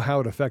know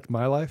how it affected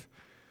my life,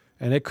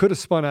 and it could have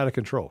spun out of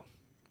control.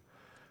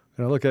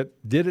 And I look at,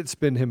 did it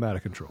spin him out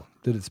of control?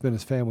 Did it spin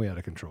his family out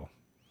of control?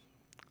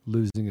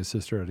 Losing his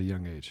sister at a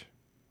young age.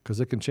 Because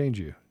it can change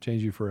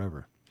you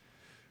forever.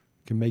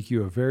 It can make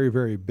you a very,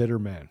 very bitter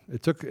man.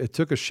 It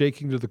took a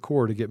shaking to the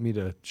core to get me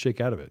to shake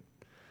out of it.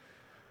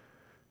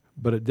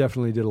 But it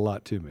definitely did a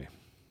lot to me.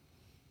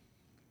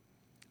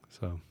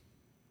 So,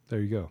 there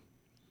you go.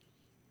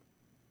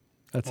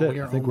 That's it.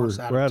 I think we're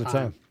out of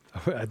time.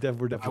 We're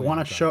definitely I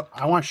want to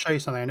show you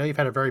something. I know you've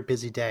had a very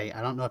busy day.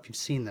 I don't know if you've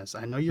seen this.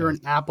 I know you're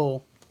an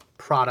Apple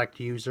product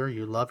user.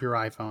 You love your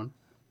iPhone.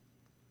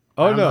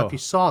 Oh, I don't no. know if you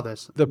saw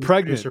this. The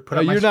pregnant.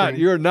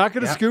 You're not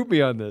going to scoop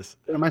me on this.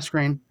 Put it on my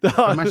screen. Put it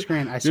on my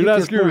screen. I see you're not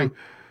this scooping. morning.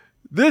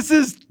 This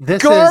is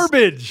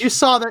garbage. You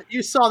saw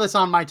this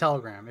on my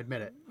Telegram.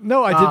 Admit it.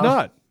 No, I did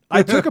not.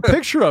 I took a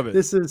picture of it.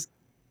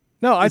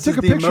 I took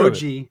a picture of the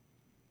emoji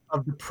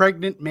of the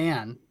pregnant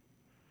man.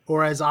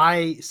 Or as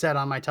I said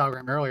on my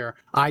Telegram earlier,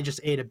 I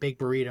just ate a big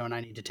burrito and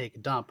I need to take a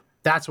dump.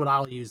 That's what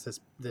I'll use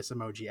this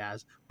emoji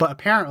as. But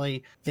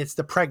apparently, it's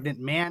the pregnant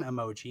man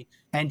emoji.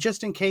 And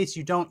just in case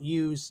you don't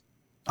use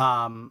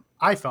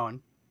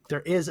iPhone,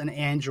 there is an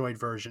Android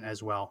version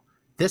as well.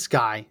 This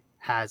guy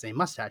has a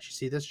mustache. You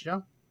see this,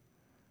 Joe?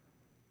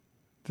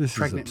 This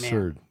pregnant is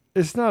absurd. Man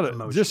it's not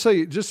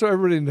emoji. Just so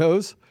everybody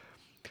knows,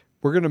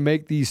 we're going to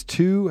make these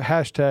two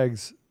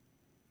hashtags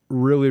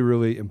really,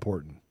 really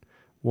important.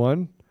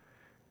 One,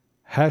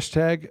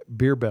 hashtag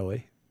beer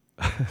belly.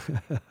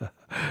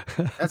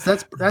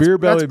 That's beer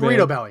belly, that's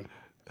burrito belly.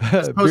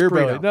 Beer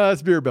belly. No,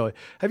 that's beer belly.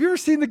 Have you ever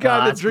seen the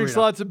guy that drinks burrito.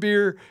 Lots of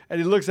beer and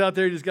he looks out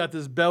there, he's got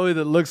this belly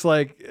that looks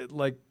like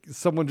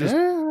someone just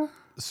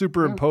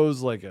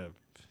superimposed like a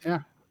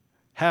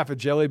half a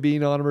jelly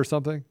bean on him or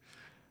something?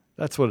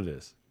 That's what it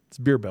is. It's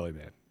beer belly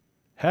man.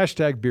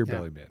 Hashtag beer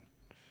belly man.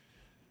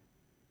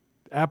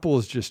 Apple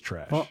is just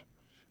trash. Well,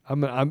 I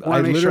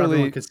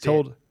literally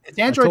told. It's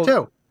Android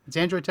too. It's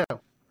Android too.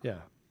 Yeah.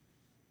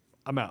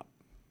 I'm out.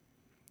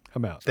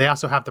 They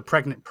also have the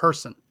pregnant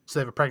person. So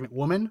they have a pregnant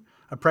woman,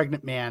 a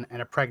pregnant man,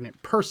 and a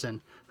pregnant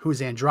person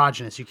who's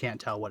androgynous. You can't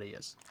tell what he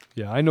is.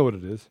 Yeah, I know what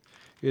it is.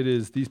 It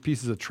is these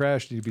pieces of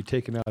trash need to be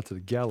taken out to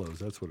the gallows.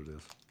 That's what it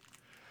is.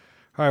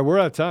 All right, we're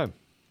out of time.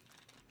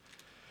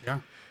 Yeah.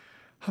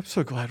 I'm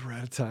so glad we're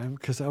out of time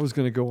because I was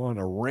going to go on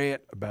a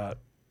rant about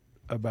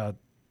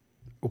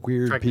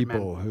weird pregnant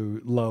people who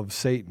love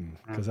Satan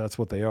because that's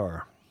what they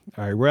are.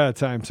 All right, we're out of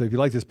time. So if you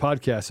like this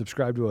podcast,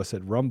 subscribe to us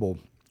at Rumble.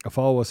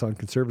 Follow us on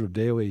Conservative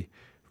Daily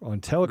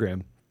on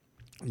Telegram.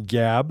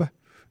 Gab.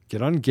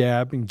 Get on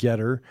Gab and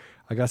Getter.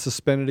 I got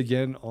suspended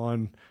again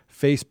on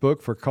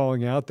Facebook for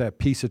calling out that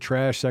piece of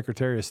trash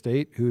Secretary of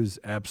State, who's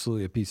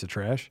absolutely a piece of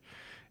trash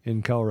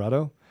in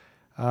Colorado.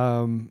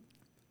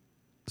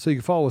 So you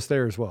can follow us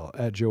there as well,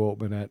 at Joe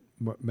Altman, at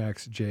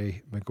Max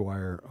J.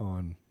 McGuire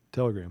on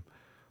Telegram.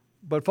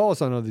 But follow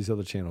us on all these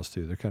other channels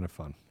too. They're kind of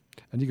fun.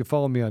 And you can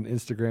follow me on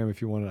Instagram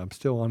if you want. I'm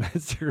still on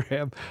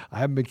Instagram. I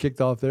haven't been kicked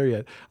off there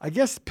yet. I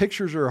guess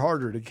pictures are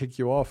harder to kick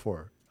you off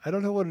for. I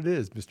don't know what it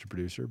is, Mr.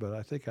 Producer, but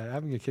I think I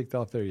haven't been kicked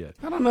off there yet.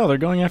 I don't know. They're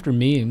going after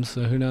memes,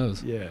 so who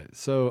knows? Yeah.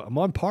 So I'm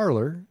on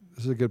Parler.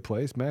 This is a good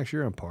place. Max,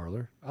 you're on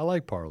Parler. I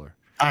like Parler.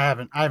 I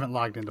haven't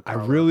logged into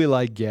Parler. I really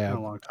like Gab. In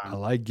a long time. I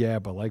like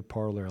Gab. I like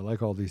Parler. I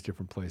like all these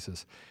different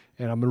places.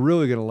 And I'm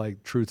really going to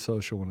like Truth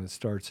Social when it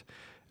starts.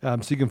 So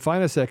you can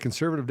find us at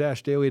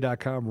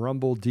conservative-daily.com,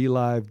 Rumble,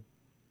 DLive,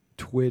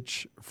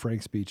 Twitch,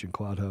 Frank Speech, and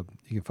Cloud Hub.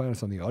 You can find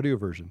us on the audio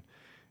version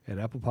at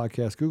Apple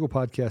Podcasts, Google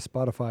Podcasts,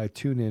 Spotify,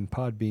 TuneIn,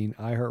 Podbean,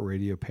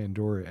 iHeartRadio,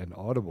 Pandora, and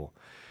Audible.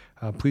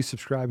 Please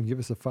subscribe and give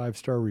us a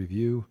 5-star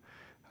review.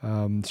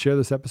 Share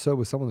this episode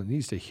with someone that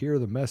needs to hear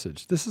the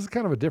message. This is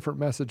kind of a different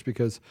message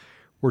because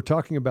we're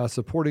talking about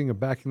supporting and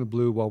backing the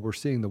blue while we're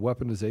seeing the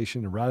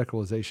weaponization and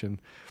radicalization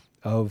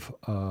of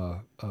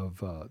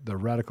the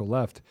radical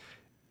left.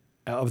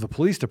 of the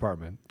police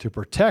department to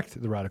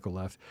protect the radical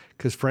left.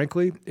 Because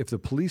frankly, if the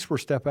police were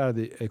step out of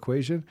the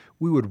equation,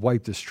 we would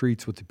wipe the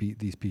streets with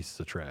these pieces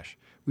of trash.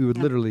 We would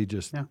literally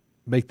just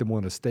make them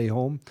want to stay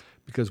home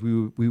because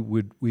we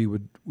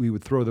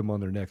would throw them on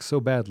their necks so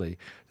badly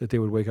that they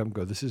would wake up and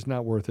go, "This is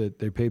not worth it.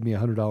 They paid me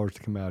 $100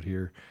 to come out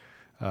here.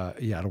 I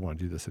don't want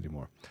to do this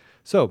anymore."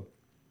 So,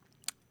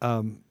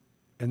 and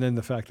then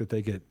the fact that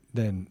they get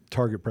then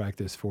target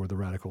practice for the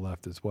radical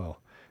left as well.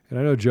 And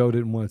I know Joe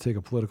didn't want to take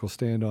a political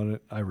stand on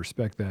it. I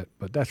respect that,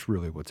 but that's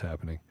really what's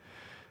happening.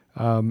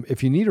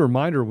 If you need a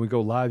reminder when we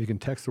go live, you can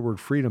text the word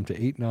freedom to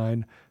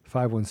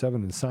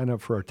 89517 and sign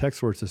up for our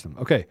text word system.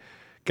 Okay,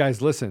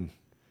 guys, listen.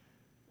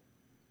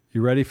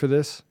 You ready for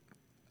this?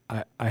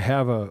 I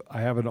have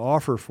an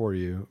offer for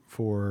you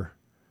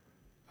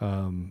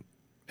and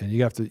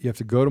you have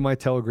to go to my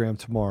Telegram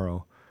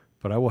tomorrow,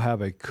 but I will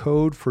have a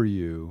code for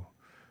you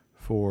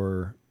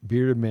for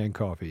Bearded Man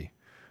Coffee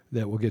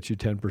that will get you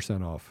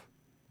 10% off.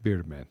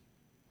 Bearded Man.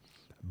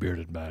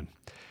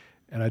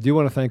 And I do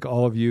want to thank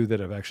all of you that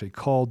have actually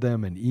called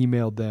them and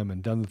emailed them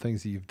and done the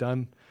things that you've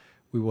done.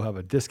 We will have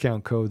a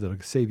discount code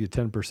that'll save you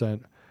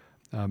 10%.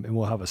 And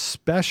we'll have a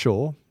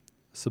special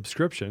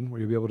subscription where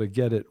you'll be able to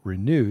get it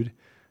renewed.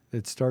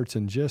 It starts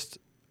in just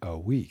a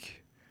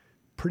week.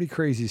 Pretty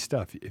crazy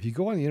stuff. If you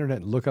go on the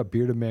internet and look up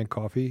Bearded Man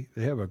Coffee,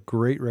 they have a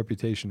great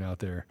reputation out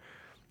there.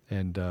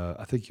 And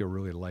I think you'll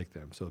really like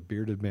them. So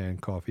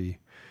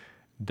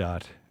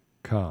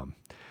beardedmancoffee.com.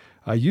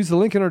 Use the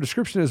link in our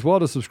description as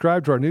well to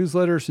subscribe to our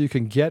newsletter so you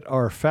can get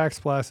our facts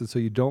blasted so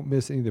you don't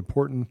miss any of the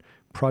important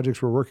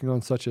projects we're working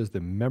on, such as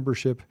the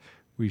membership.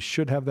 We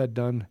should have that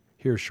done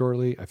here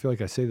shortly. I feel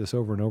like I say this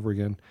over and over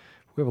again.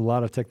 We have a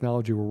lot of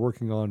technology we're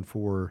working on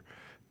for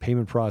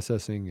payment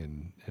processing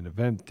and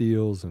event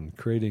deals and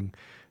creating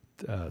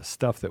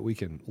stuff that we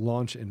can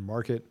launch and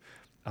market.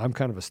 I'm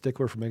kind of a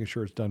stickler for making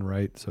sure it's done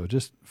right, so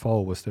just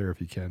follow us there if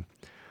you can.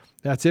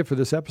 That's it for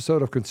this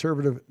episode of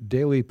Conservative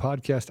Daily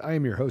Podcast. I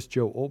am your host,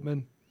 Joe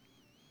Oltman.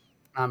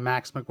 I'm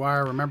Max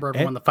McGuire. Remember,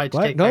 everyone, the fight to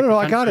take back the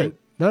I country. got it.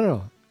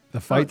 No. The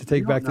fight to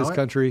take back this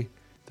country.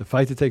 The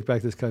fight to take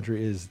back this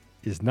country is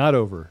not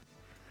over.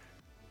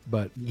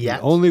 But the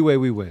only way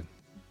we win,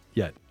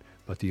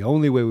 but the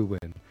only way we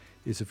win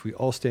is if we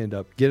all stand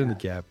up, get in the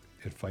gap,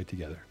 and fight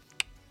together.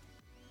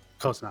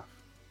 Close enough.